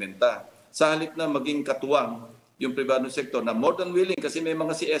na-implementa. Sa halip na maging katuwang yung pribadong sektor na more than willing kasi may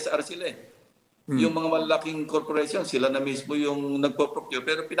mga CSR sila. Yung mga malaking corporation, sila na mismo yung nagpo-procure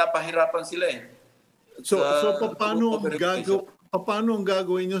pero pinapahirapan sila . So paano ang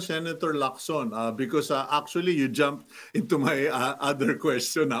gagawin nyo, Senator Lacson? Because actually you jumped into my other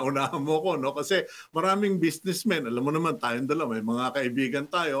question. Unahan mo ko, no? Kasi maraming businessmen, alam mo naman tayong dalawa, may mga kaibigan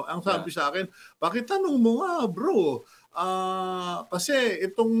tayo. Ang sabi sa akin, bakit tanong mo nga, bro? Kasi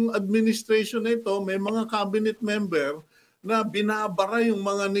itong administration na ito, may mga cabinet member na binabara yung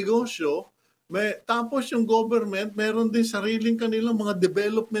mga negosyo. Tapos yung government, meron din sariling kanilang mga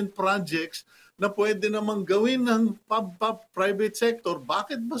development projects na pwede namang gawin ng private sector.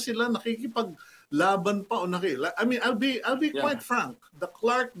 Bakit ba sila nakikipaglaban pa o I mean, I'll be quite frank. The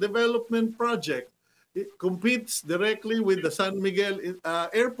Clark Development Project, it competes directly with the San Miguel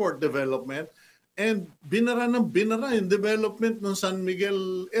Airport development. And binara yung development ng San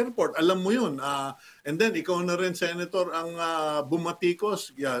Miguel Airport. Alam mo yun. And then, ikaw na rin, Senator, ang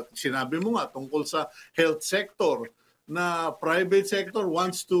bumatikos. Sinabi mo nga tungkol sa health sector na private sector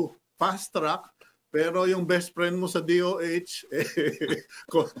wants to fast track, pero yung best friend mo sa DOH,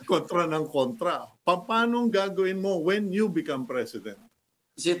 kontra ng kontra. Paano gagawin mo when you become president?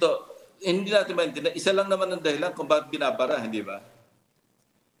 Sito, hindi natin maintindihan. Isa lang naman ang dahilan kung bakit binabara, hindi ba?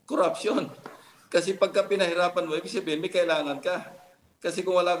 Corruption. Kasi pagka pinahirapan mo, ibig sabihin, may kailangan ka. Kasi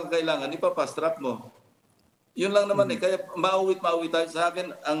kung wala kang kailangan, ipapast track mo. Yun lang naman Kaya mauwit tayo. Sa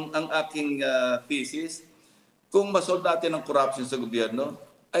akin, ang aking thesis, kung masolve natin ang corruption sa gobyerno,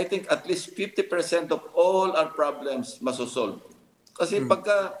 I think at least 50% of all our problems masosolve. Kasi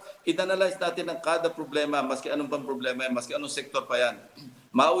pagka i-analyze natin ang kada problema, maski anong pang problema yan, maski anong sektor pa yan,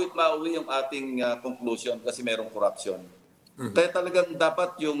 mauwi yung ating conclusion kasi merong corruption. Kaya talagang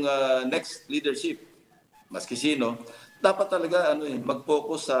dapat yung next leadership, maski sino, dapat talaga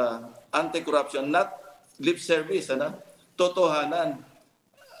mag-focus sa anti-corruption, not lip service, totohanan.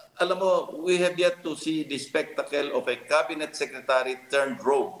 Alam mo, we have yet to see the spectacle of a cabinet secretary turned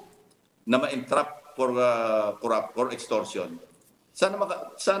rogue na ma-entrap for extortion.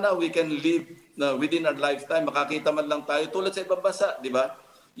 Sana we can live within our lifetime, makakita man lang tayo tulad sa ibang bansa, di ba?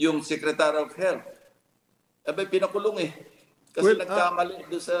 Yung Secretary of Health, pinakulong Kasi nagkamali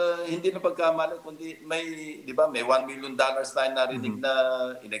doon sa hindi na pagkamali kundi may 'di ba may $1 million tayo narinig na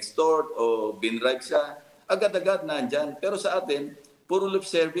in-extort o binribe siya. Agad-agad nandiyan. Pero sa atin, puro lip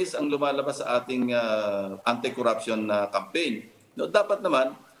service ang lumalabas sa ating anti-corruption campaign. No, dapat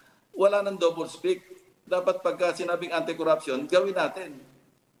naman wala nang double speak. Dapat pagka sinabing anti-corruption, gawin natin.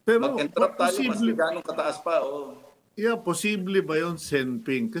 Pero mag-entrap tayo mas ganong kataas pa Yeah, posible ba 'yon,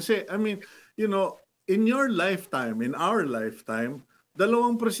 Senping? Kasi I mean, in your lifetime, in our lifetime,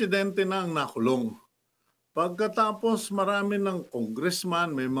 2 presidente na ang nakulong. Pagkatapos marami ng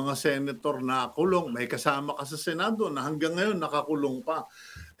congressman, may mga senator na nakulong, may kasama ka sa Senado na hanggang ngayon nakakulong pa.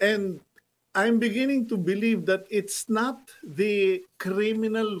 And I'm beginning to believe that it's not the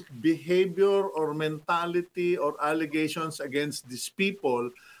criminal behavior or mentality or allegations against these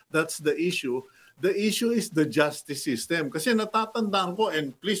people that's the issue. The issue is the justice system. Kasi natatandaan ko,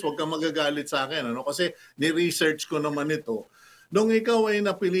 and please huwag kang magagalit sa akin, kasi ni-research ko naman ito. Nung ikaw ay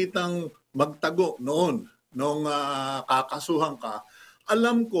napilitang magtago noon, nung kakasuhan ka,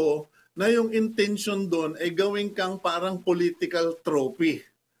 alam ko na yung intention doon ay gawin kang parang political trophy.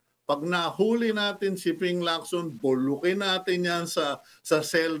 Pag nahuli natin si Ping Lacson, bulukin natin yan sa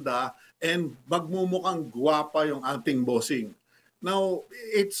selda and magmumukhang gwapa yung ating bossing. Now,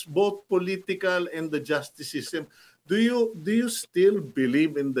 it's both political and the justice system. Do you still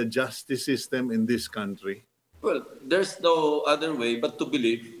believe in the justice system in this country? Well, there's no other way but to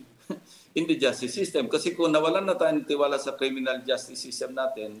believe in the justice system. Kasi kung nawalan na tayo ng tiwala sa criminal justice system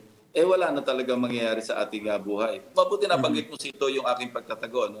natin, wala na talaga mangyayari sa ating buhay. Mabuti na banggit mo, Cito, yung aking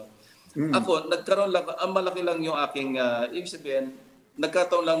pagtatago. No? Ako, nagkaroon lang, ang malaki lang yung aking, ibig sabihin,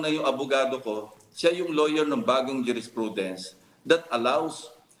 nagkataon lang na yung abogado ko, siya yung lawyer ng bagong jurisprudence that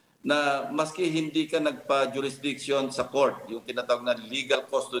allows na maski hindi ka nagpa-jurisdiction sa court, yung tinatawag na legal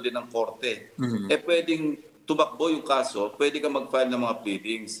custody ng korte, pwedeng tumakbo yung kaso, pwede ka mag-file ng mga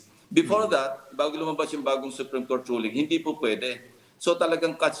pleadings. Before that, bago lumabas yung bagong Supreme Court ruling, hindi po pwede. So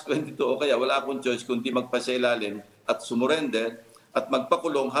talagang catch-22 o kaya wala akong choice kundi magpasailalim at sumurrender at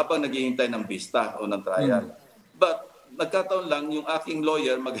magpakulong habang naghihintay ng vista o ng trial. But nagkataon lang yung aking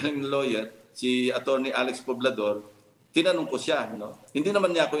lawyer, magaling na lawyer, si Attorney Alex Poblador, tinanong ko siya. No? Hindi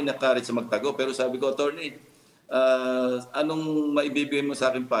naman niya ako in-encourage sa magtago, pero sabi ko, Attorney, anong maibibigay mo sa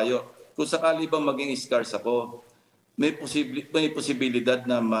akin payo? Kung sakali ba maging scars ako, may posibilidad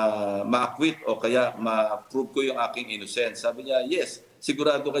na ma-acquit o kaya ma-prove ko yung aking innocence. Sabi niya, yes,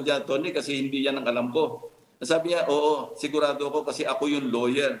 sigurado ka dyan, Tony, kasi hindi yan ang alam ko. Sabi niya, oo, sigurado ako kasi ako yung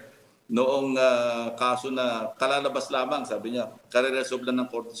lawyer noong kaso na kalalabas lamang, sabi niya, kare-resolve lang ng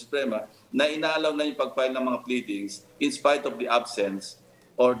Korte Suprema, na inaalaw na yung pag-file ng mga pleadings in spite of the absence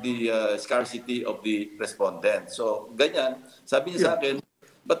or the scarcity of the respondent. So, ganyan. Sabi niya sa akin,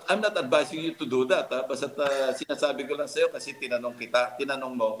 but I'm not advising you to do that. Basta sinasabi ko lang sa'yo kasi tinanong kita,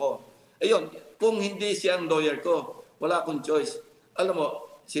 tinanong mo ko. Ayun, kung hindi siya ang lawyer ko, wala akong choice. Alam mo,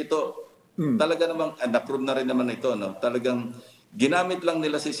 Cito, talaga namang, na-prove na rin naman ito, no? Talagang ginamit lang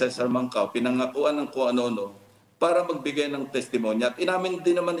nila si Cesar Mancao, pinangakuan ng kung ano-ano, para magbigay ng testimonya. At inamin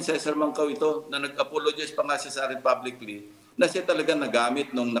din naman ni Cesar Mancao ito, na nag-apologize pa nga siya sa akin publicly, na siya talaga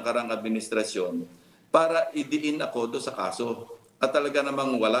nagamit nung nakarang administrasyon para idiin ako doon sa kaso. At talaga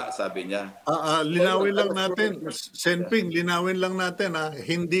namang wala, sabi niya. Linawin lang natin, Senping, linawin lang natin,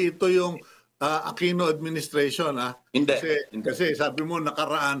 hindi ito yung Aquino administration. Hindi. Kasi sabi mo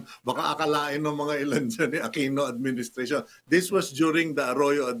nakaraan, baka akalain ng mga ilan dyan ni Aquino administration. This was during the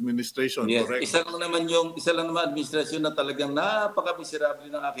Arroyo administration, yes. Correct? Isa lang naman administrasyon na talagang napaka-miserable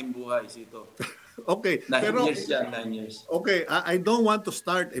ng aking buhay, Cito. Okay. 9 years yan, 9 years. Okay, I don't want to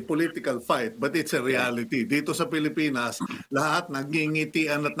start a political fight, but it's a reality. Dito sa Pilipinas, lahat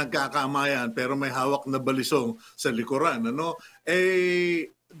nagingitian at nagkakamayan, pero may hawak na balisong sa likuran.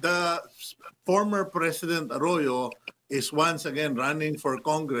 The former President Arroyo is once again running for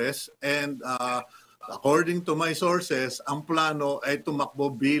Congress, and according to my sources, ang plano ay tumakbo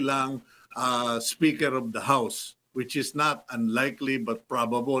bilang Speaker of the House, which is not unlikely but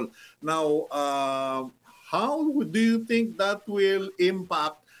probable. Now, how do you think that will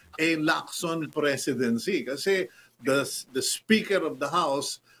impact a Lacson presidency? Kasi the Speaker of the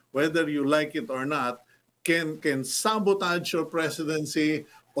House, whether you like it or not, can sabotage your presidency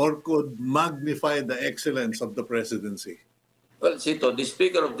or could magnify the excellence of the presidency. Well, Cito, the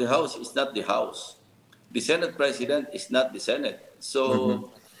Speaker of the House is not the House. The Senate President is not the Senate. So,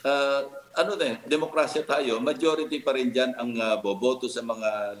 demokrasya tayo, majority pa rin dyan ang boboto sa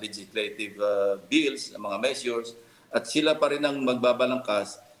mga legislative bills, mga measures, at sila pa rin ang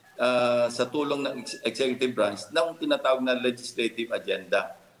magbabalangkas sa tulong ng executive branch ng tinatawag na legislative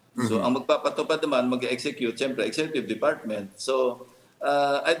agenda. So, ang magpapatupad naman, mag-execute, siyempre, executive department. So,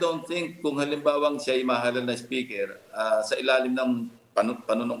 I don't think kung halimbawang siya ay mahalal na speaker sa ilalim ng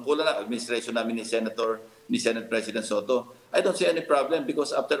panunungkulan ng administration namin ni Senate President Soto, I don't see any problem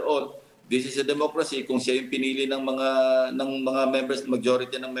because after all, this is a democracy. Kung siya yung pinili ng mga members,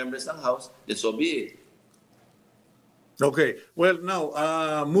 majority ng members ng House, then so be it. Okay. Well, now,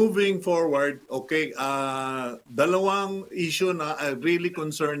 moving forward, okay, dalawang issue na really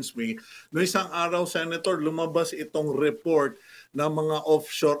concerns me. No isang araw, Senator, lumabas itong report ng mga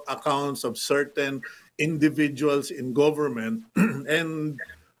offshore accounts of certain individuals in government and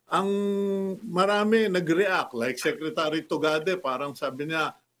ang marami nag-react, like Secretary Tugade, parang sabi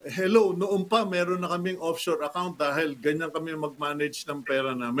niya, hello, noon pa meron na kaming offshore account dahil ganyan kami mag-manage ng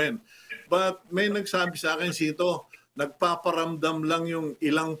pera namin. But may nagsabi sa akin, Cito, nagpaparamdam lang yung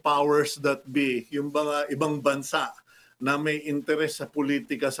ilang powers that be, yung mga ibang bansa na may interes sa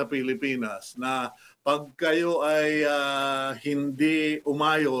politika sa Pilipinas, na pag kayo ay hindi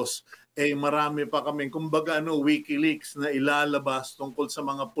umayos, eh marami pa kaming kumbaga WikiLeaks na ilalabas tungkol sa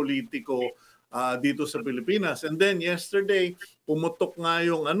mga politiko dito sa Pilipinas. And then yesterday, pumutok nga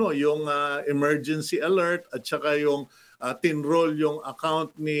yung emergency alert at saka yung tinroll yung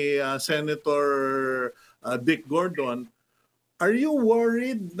account ni Senator Dick Gordon. Are you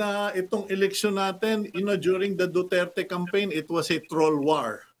worried na itong eleksyon natin, during the Duterte campaign, it was a troll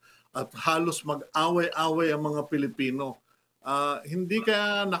war at halos mag-away-away ang mga Pilipino? Hindi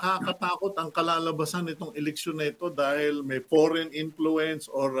kaya nakakatakot ang kalalabasan nitong eleksyon na ito dahil may foreign influence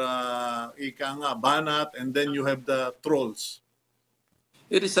or banat, and then you have the trolls?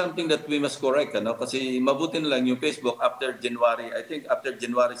 It is something that we must correct, kasi mabuti na lang yung Facebook after January, I think after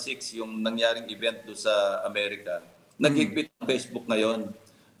January 6, yung nangyaring event do sa Amerika, naghigpit ang Facebook ngayon.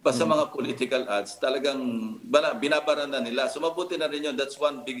 Sa mga political ads, talagang binabara na nila. So mabuti na rin yun. That's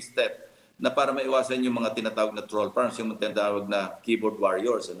one big step na para maiwasan yung mga tinatawag na troll farms, yung tinatawag na keyboard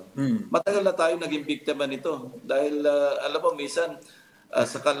warriors. Matagal na tayo naging biktima nito. Dahil, alam mo, minsan,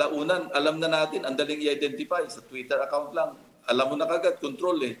 sa kalaunan, alam na natin, ang daling i-identify sa Twitter account lang. Alam mo na kagad,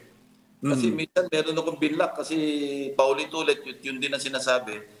 control eh. Kasi minsan, meron akong binlock kasi paulit-ulit, yun din ang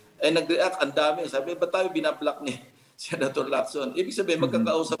sinasabi. Ay nag-react, ang dami. Sabi, ba't tayo binablock ni Senator Lacson? Ibig sabihin,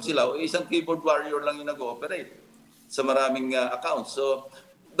 magkakausap sila o isang keyboard warrior lang yung nag-ooperate sa maraming accounts. So,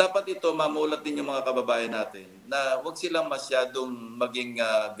 dapat ito mamulat din yung mga kababayan natin na huwag silang masyadong maging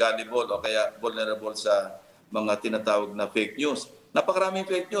gullible o kaya vulnerable sa mga tinatawag na fake news. Napakaraming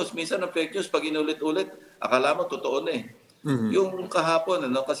fake news. Minsan ang fake news, pag inulit-ulit, akala mo totoo na eh. Yung kahapon,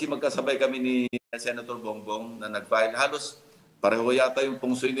 kasi magkasabay kami ni Senator Bongbong na nag-file, halos pareho yata yung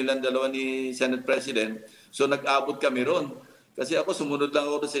pungsoy nilang dalawa ni Senate President. So nag-abot kami ron. Kasi ako sumunod lang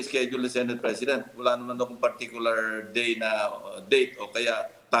ako sa schedule ng Senate President. Wala naman akong particular day na date o kaya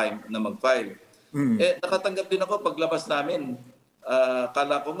time na mag-file. Nakatanggap din ako paglabas namin.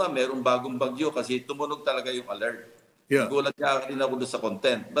 Kala ko nga merong bagong bagyo kasi tumunog talaga yung alert. Yeah. Gulat niya rin ako doon sa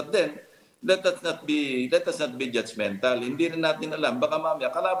content. But then, let us not be judgmental. Hindi rin natin alam. Baka mamaya,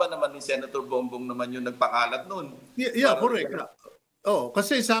 kalaban naman ni Senator Bongbong naman yung nagpakalat noon. Yeah, correct.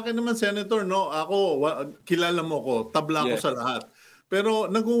 Kasi sa akin naman, Senator, ako, kilala mo ko, tabla ko sa lahat.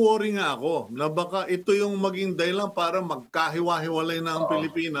 Pero nag-worry nga ako na baka ito yung maging dahilan para magkahiwa-hiwalay na ang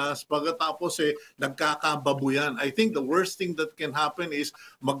Pilipinas pagkatapos nagkakababuyan. I think the worst thing that can happen is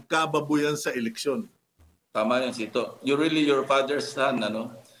magkababuyan sa eleksyon. Tama yan, Cito. You're really your father's son,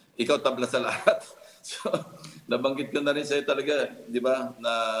 Ikaw tabla sa lahat. So, nabanggit ko na rin sa'yo talaga, di ba,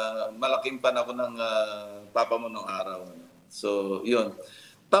 na malaking panahon ng papa mo nung araw. So, yun.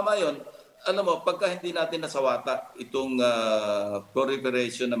 Tama yun. Alam mo, pagka hindi natin nasawata itong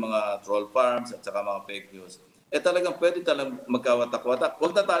proliferation ng mga troll farms at saka mga fake news, talagang pwede talagang magkawatak-watak.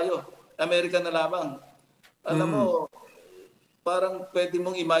 Huwag na tayo. Amerika na lamang. Alam mo, parang pwede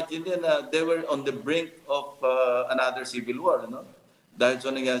mong imagine yan na they were on the brink of another civil war, Dahil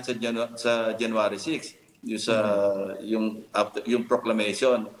so nangyari sa January 6, yung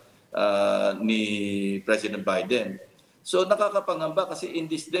proclamation ni President Biden. So nakakapangamba kasi in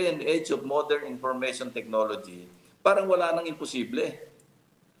this day and age of modern information technology, parang wala nang imposible.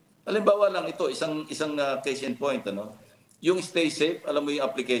 Halimbawa lang ito, isang case in point, Yung Stay Safe, alam mo yung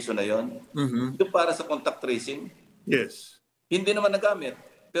application na yon? Yung para sa contact tracing. Yes. Hindi naman nagamit.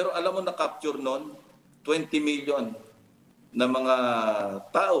 Pero alam mo na-capture noon, 20 million na mga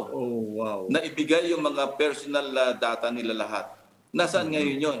tao. Oh, wow. Na ibigay yung mga personal data nila lahat. Nasaan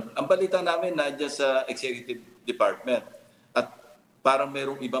ngayon yun? Ang balita namin nandiyan sa executive department at parang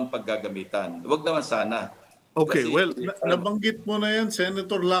mayroong ibang paggagamitan. Huwag naman sana. Okay, nabanggit mo na yan,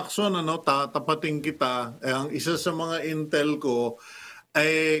 Senator Lacson, tatapating kita. Ang isa sa mga intel ko,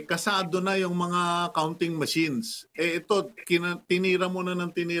 kasado na yung mga counting machines. Ito, tinira mo na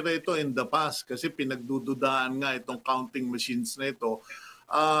ng tinira ito in the past kasi pinagdududaan nga itong counting machines na ito.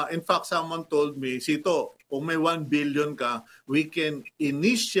 In fact, someone told me, Cito, kung may 1 billion ka, we can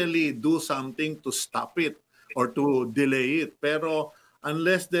initially do something to stop it or to delay it. Pero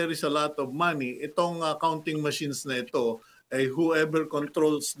unless there is a lot of money, itong counting machines na ito, whoever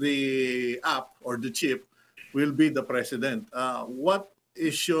controls the app or the chip will be the president. What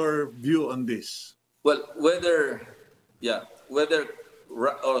is your view on this? Well, whether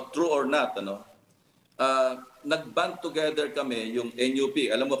true or not, nag-band together kami yung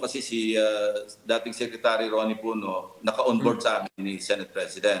NUP. Alam mo kasi si dating Secretary Ronnie Puno naka-onboard sa amin ni Senate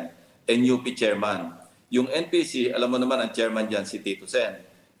President, NUP Chairman. Yung NPC, alam mo naman ang chairman dyan si Tito Sen.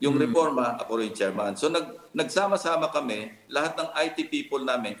 Yung Reforma, ako rin chairman. So nagsama-sama kami, lahat ng IT people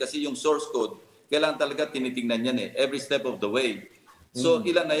namin, kasi yung source code, kailangan talaga tinitingnan yan every step of the way. So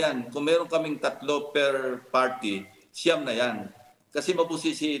ilan na yan? Kung meron kaming 3 per party, 9 na yan. kasi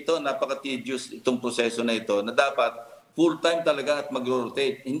mabusisi ito, napaka-tedious itong proseso na ito na dapat full-time talaga at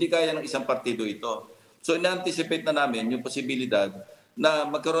mag-rotate. Hindi kaya ng isang partido ito. So ina-anticipate na namin yung posibilidad na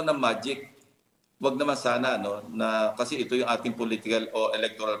magkaroon ng magic. Wag naman sana, no, na kasi ito yung ating political o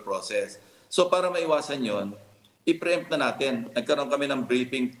electoral process. So para maiwasan yon, i-preempt na natin. Nagkaroon kami ng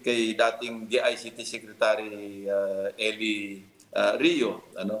briefing kay dating DICT Secretary Eli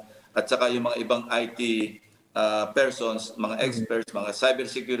Rio, at saka yung mga ibang IT persons, mga experts, mga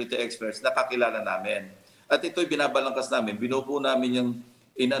cybersecurity experts na kakilala namin. At ito'y binabalangkas namin, binubuo namin yung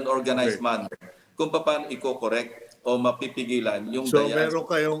in an organized manner kung paano i-correct o mapipigilan yung So meron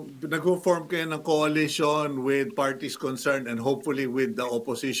kayong, nag-form kayo ng coalition with parties concerned and hopefully with the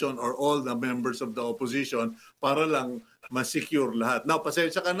opposition or all the members of the opposition para lang ma-secure lahat. Now,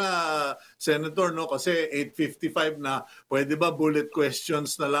 pasensya ka na, Senator, no? Kasi 8:55 na, pwede ba bullet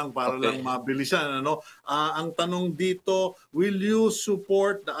questions na lang para lang mabilisan, ano? Ang tanong dito, will you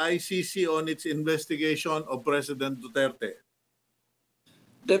support the ICC on its investigation of President Duterte?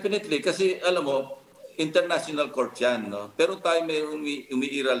 Definitely, kasi alam mo, international court yan, no? Pero tayo may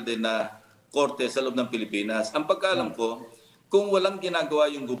umiiral din na korte sa loob ng Pilipinas. Ang pagkaalam ko, kung walang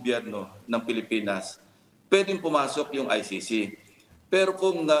ginagawa yung gobyerno ng Pilipinas, pwedeng pumasok yung ICC. Pero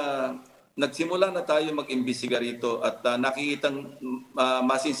kung nagsimula na tayo mag-imbestiga rito at nakikitang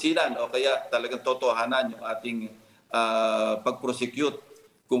masinsinan o kaya talagang totohanan yung ating pag-prosecute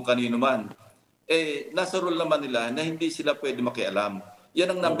kung kanino man, nasa rule naman nila na hindi sila pwede makialam.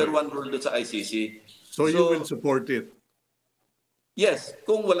 Yan ang number one rule doon sa ICC. So you will support it? Yes,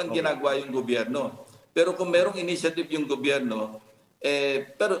 kung walang ginagawa yung gobyerno. Pero kung merong initiative yung gobyerno,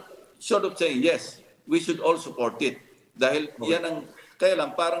 pero short of saying yes, we should all support it. Dahil yan ang, kaya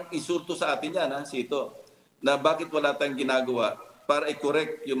lang parang insulto sa atin yan, Cito, na bakit wala tayong ginagawa para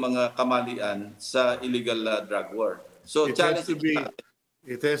i-correct yung mga kamalian sa illegal drug war. So it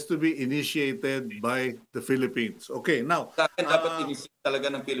has to be initiated by the Philippines. Okay, now. Sa akin dapat initiate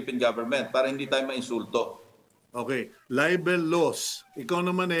talaga ng Philippine government para hindi tayo ma-insulto. Okay, libel laws. Ikaw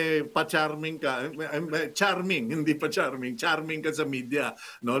naman pa-charming ka. Charming, hindi pa-charming. Charming ka sa media,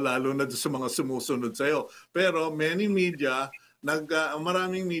 no? Lalo na sa mga sumusunod sa'yo. Pero many media,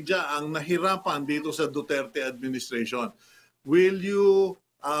 maraming media ang nahirapan dito sa Duterte administration. Will you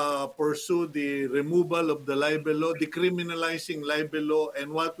pursue the removal of the libel law, decriminalizing libel law, and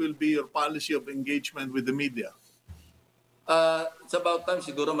what will be your policy of engagement with the media? It's about time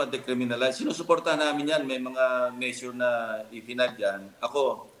siguro ma-decriminalize. Sinusuportahan namin yan. May mga measure na itinad yan.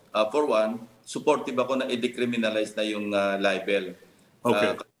 Ako, for one, supportive ako na i-decriminalize na yung libel.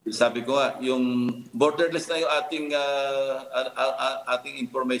 Okay. Sabi ko nga, yung borderless na yung ating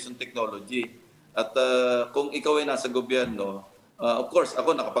information technology. At kung ikaw ay nasa gobyerno, of course,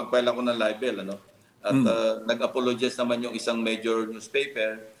 ako nakapag-file ako ng libel, At nag-apologize naman yung isang major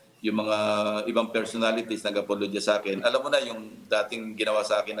newspaper, yung mga ibang personalities nag-apologize sa akin. Alam mo na yung dating ginawa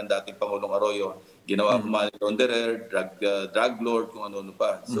sa akin ng dating Pangulong Arroyo, ginawa ko money launderer, drug lord, kung ano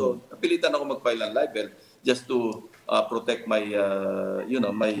pa. So, napilitan ako mag-file ng libel just to protect my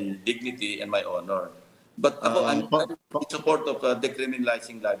my dignity and my honor. But ako, I'm in support of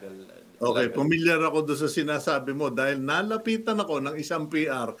decriminalizing libel. Okay, familiar ako doon sa sinasabi mo dahil nalapitan ako ng isang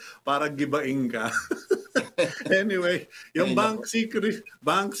PR para gibain ka. Anyway, yung bank secrecy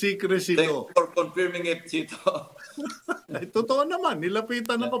law. Thank you for confirming it, Cito. Totoo naman,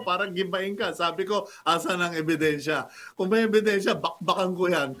 nilapitan ako para gibain ka. Sabi ko, asa ng ebidensya? Kung may ebidensya, bakbakan ko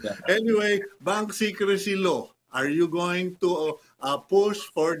yan. Anyway, bank secrecy law. Are you going to push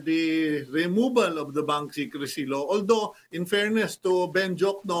for the removal of the bank secrecy law? Although, in fairness to Ben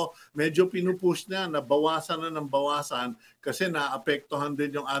Jokno, medyo pinupush niya na bawasan na ng bawasan kasi naapektuhan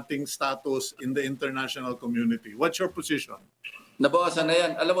din yung ating status in the international community. What's your position? Nabawasan na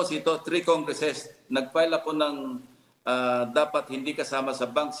yan. Alam mo, Cito, 3 congresses, nag-file ako ng dapat hindi kasama sa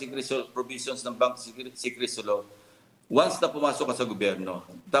bank secrecy provisions ng bank secrecy law. Once na pumasok ka sa gobyerno,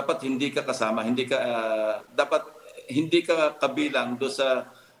 dapat hindi ka kasama, dapat hindi ka kabilang do sa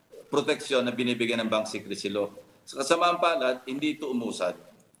proteksyon na binibigyan ng bank secrecy law. Sa kasamaan palad, hindi ito umusad.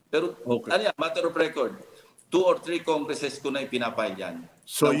 Pero matter of record, 2 or 3 congresses ko na ipinapile yan.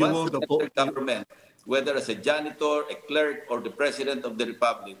 So you once won't government, whether as a janitor, a clerk, or the President of the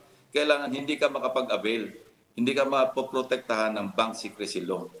Republic, kailangan hindi ka makapag-avail, hindi ka mapoprotektahan ng bank secrecy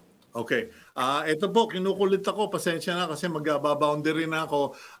law. Okay. Ito po, kinukulit ako. Pasensya na kasi mag-boundary na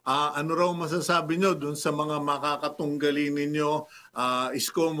ako. Ano raw masasabi nyo dun sa mga makakatunggali ninyo,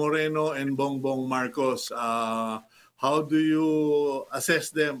 Isko Moreno and Bongbong Marcos? How do you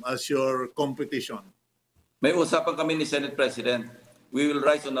assess them as your competition? May usapan kami ni Senate President we will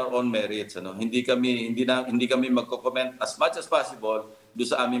rise on our own merits. Hindi kami magko-comment as much as possible do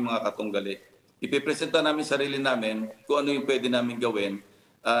sa aming mga katunggali. Ipipresenta namin sarili namin kung ano yung pwede namin gawin,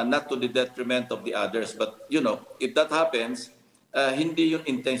 not to the detriment of the others. But if that happens, hindi yun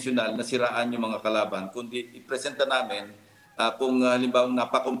intentional na siraan yung mga kalaban, kundi ipresenta namin kung halimbawa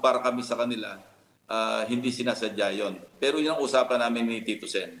napakumpara kami sa kanila, hindi sinasadya yun. Pero yun ang usapan namin ni Tito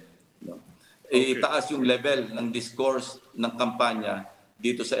Sen. Okay. Itaas yung level ng discourse ng kampanya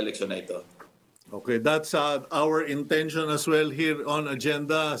dito sa eleksyon na ito. Okay, that's our intention as well here on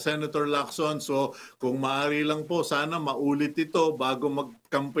agenda, Senator Lacson. So kung maaari lang po, sana maulit ito bago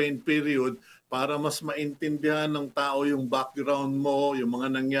mag-campaign period para mas maintindihan ng tao yung background mo, yung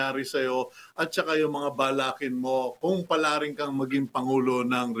mga nangyari sa'yo, at saka yung mga balakin mo kung palaring kang maging Pangulo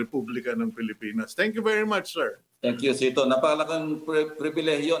ng Republika ng Pilipinas. Thank you very much, sir. Thank you, Cito. Napakalaking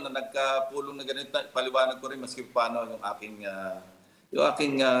pribilehyo na nagkapulong na ganito. Paliwanag ko rin maski paano yung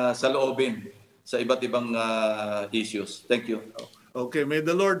aking saloobin sa iba't ibang issues. Thank you. Okay, may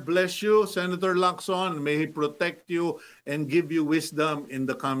the Lord bless you, Senator Lacson. May He protect you and give you wisdom in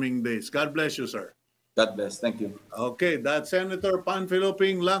the coming days. God bless you, sir. God bless. Thank you. Okay, that's Senator Panfilo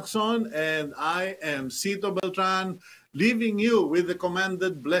Lacson, and I am Cito Beltran, leaving you with the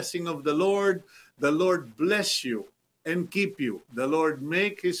commanded blessing of the Lord. The Lord bless you and keep you. The Lord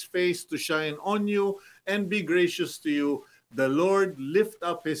make His face to shine on you and be gracious to you. The Lord lift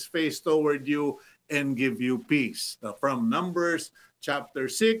up His face toward you and give you peace. Now, from Numbers chapter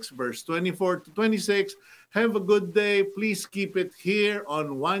 6, verse 24 to 26, have a good day. Please keep it here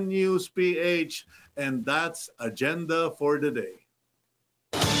on One News PH, and that's Agenda for the Day.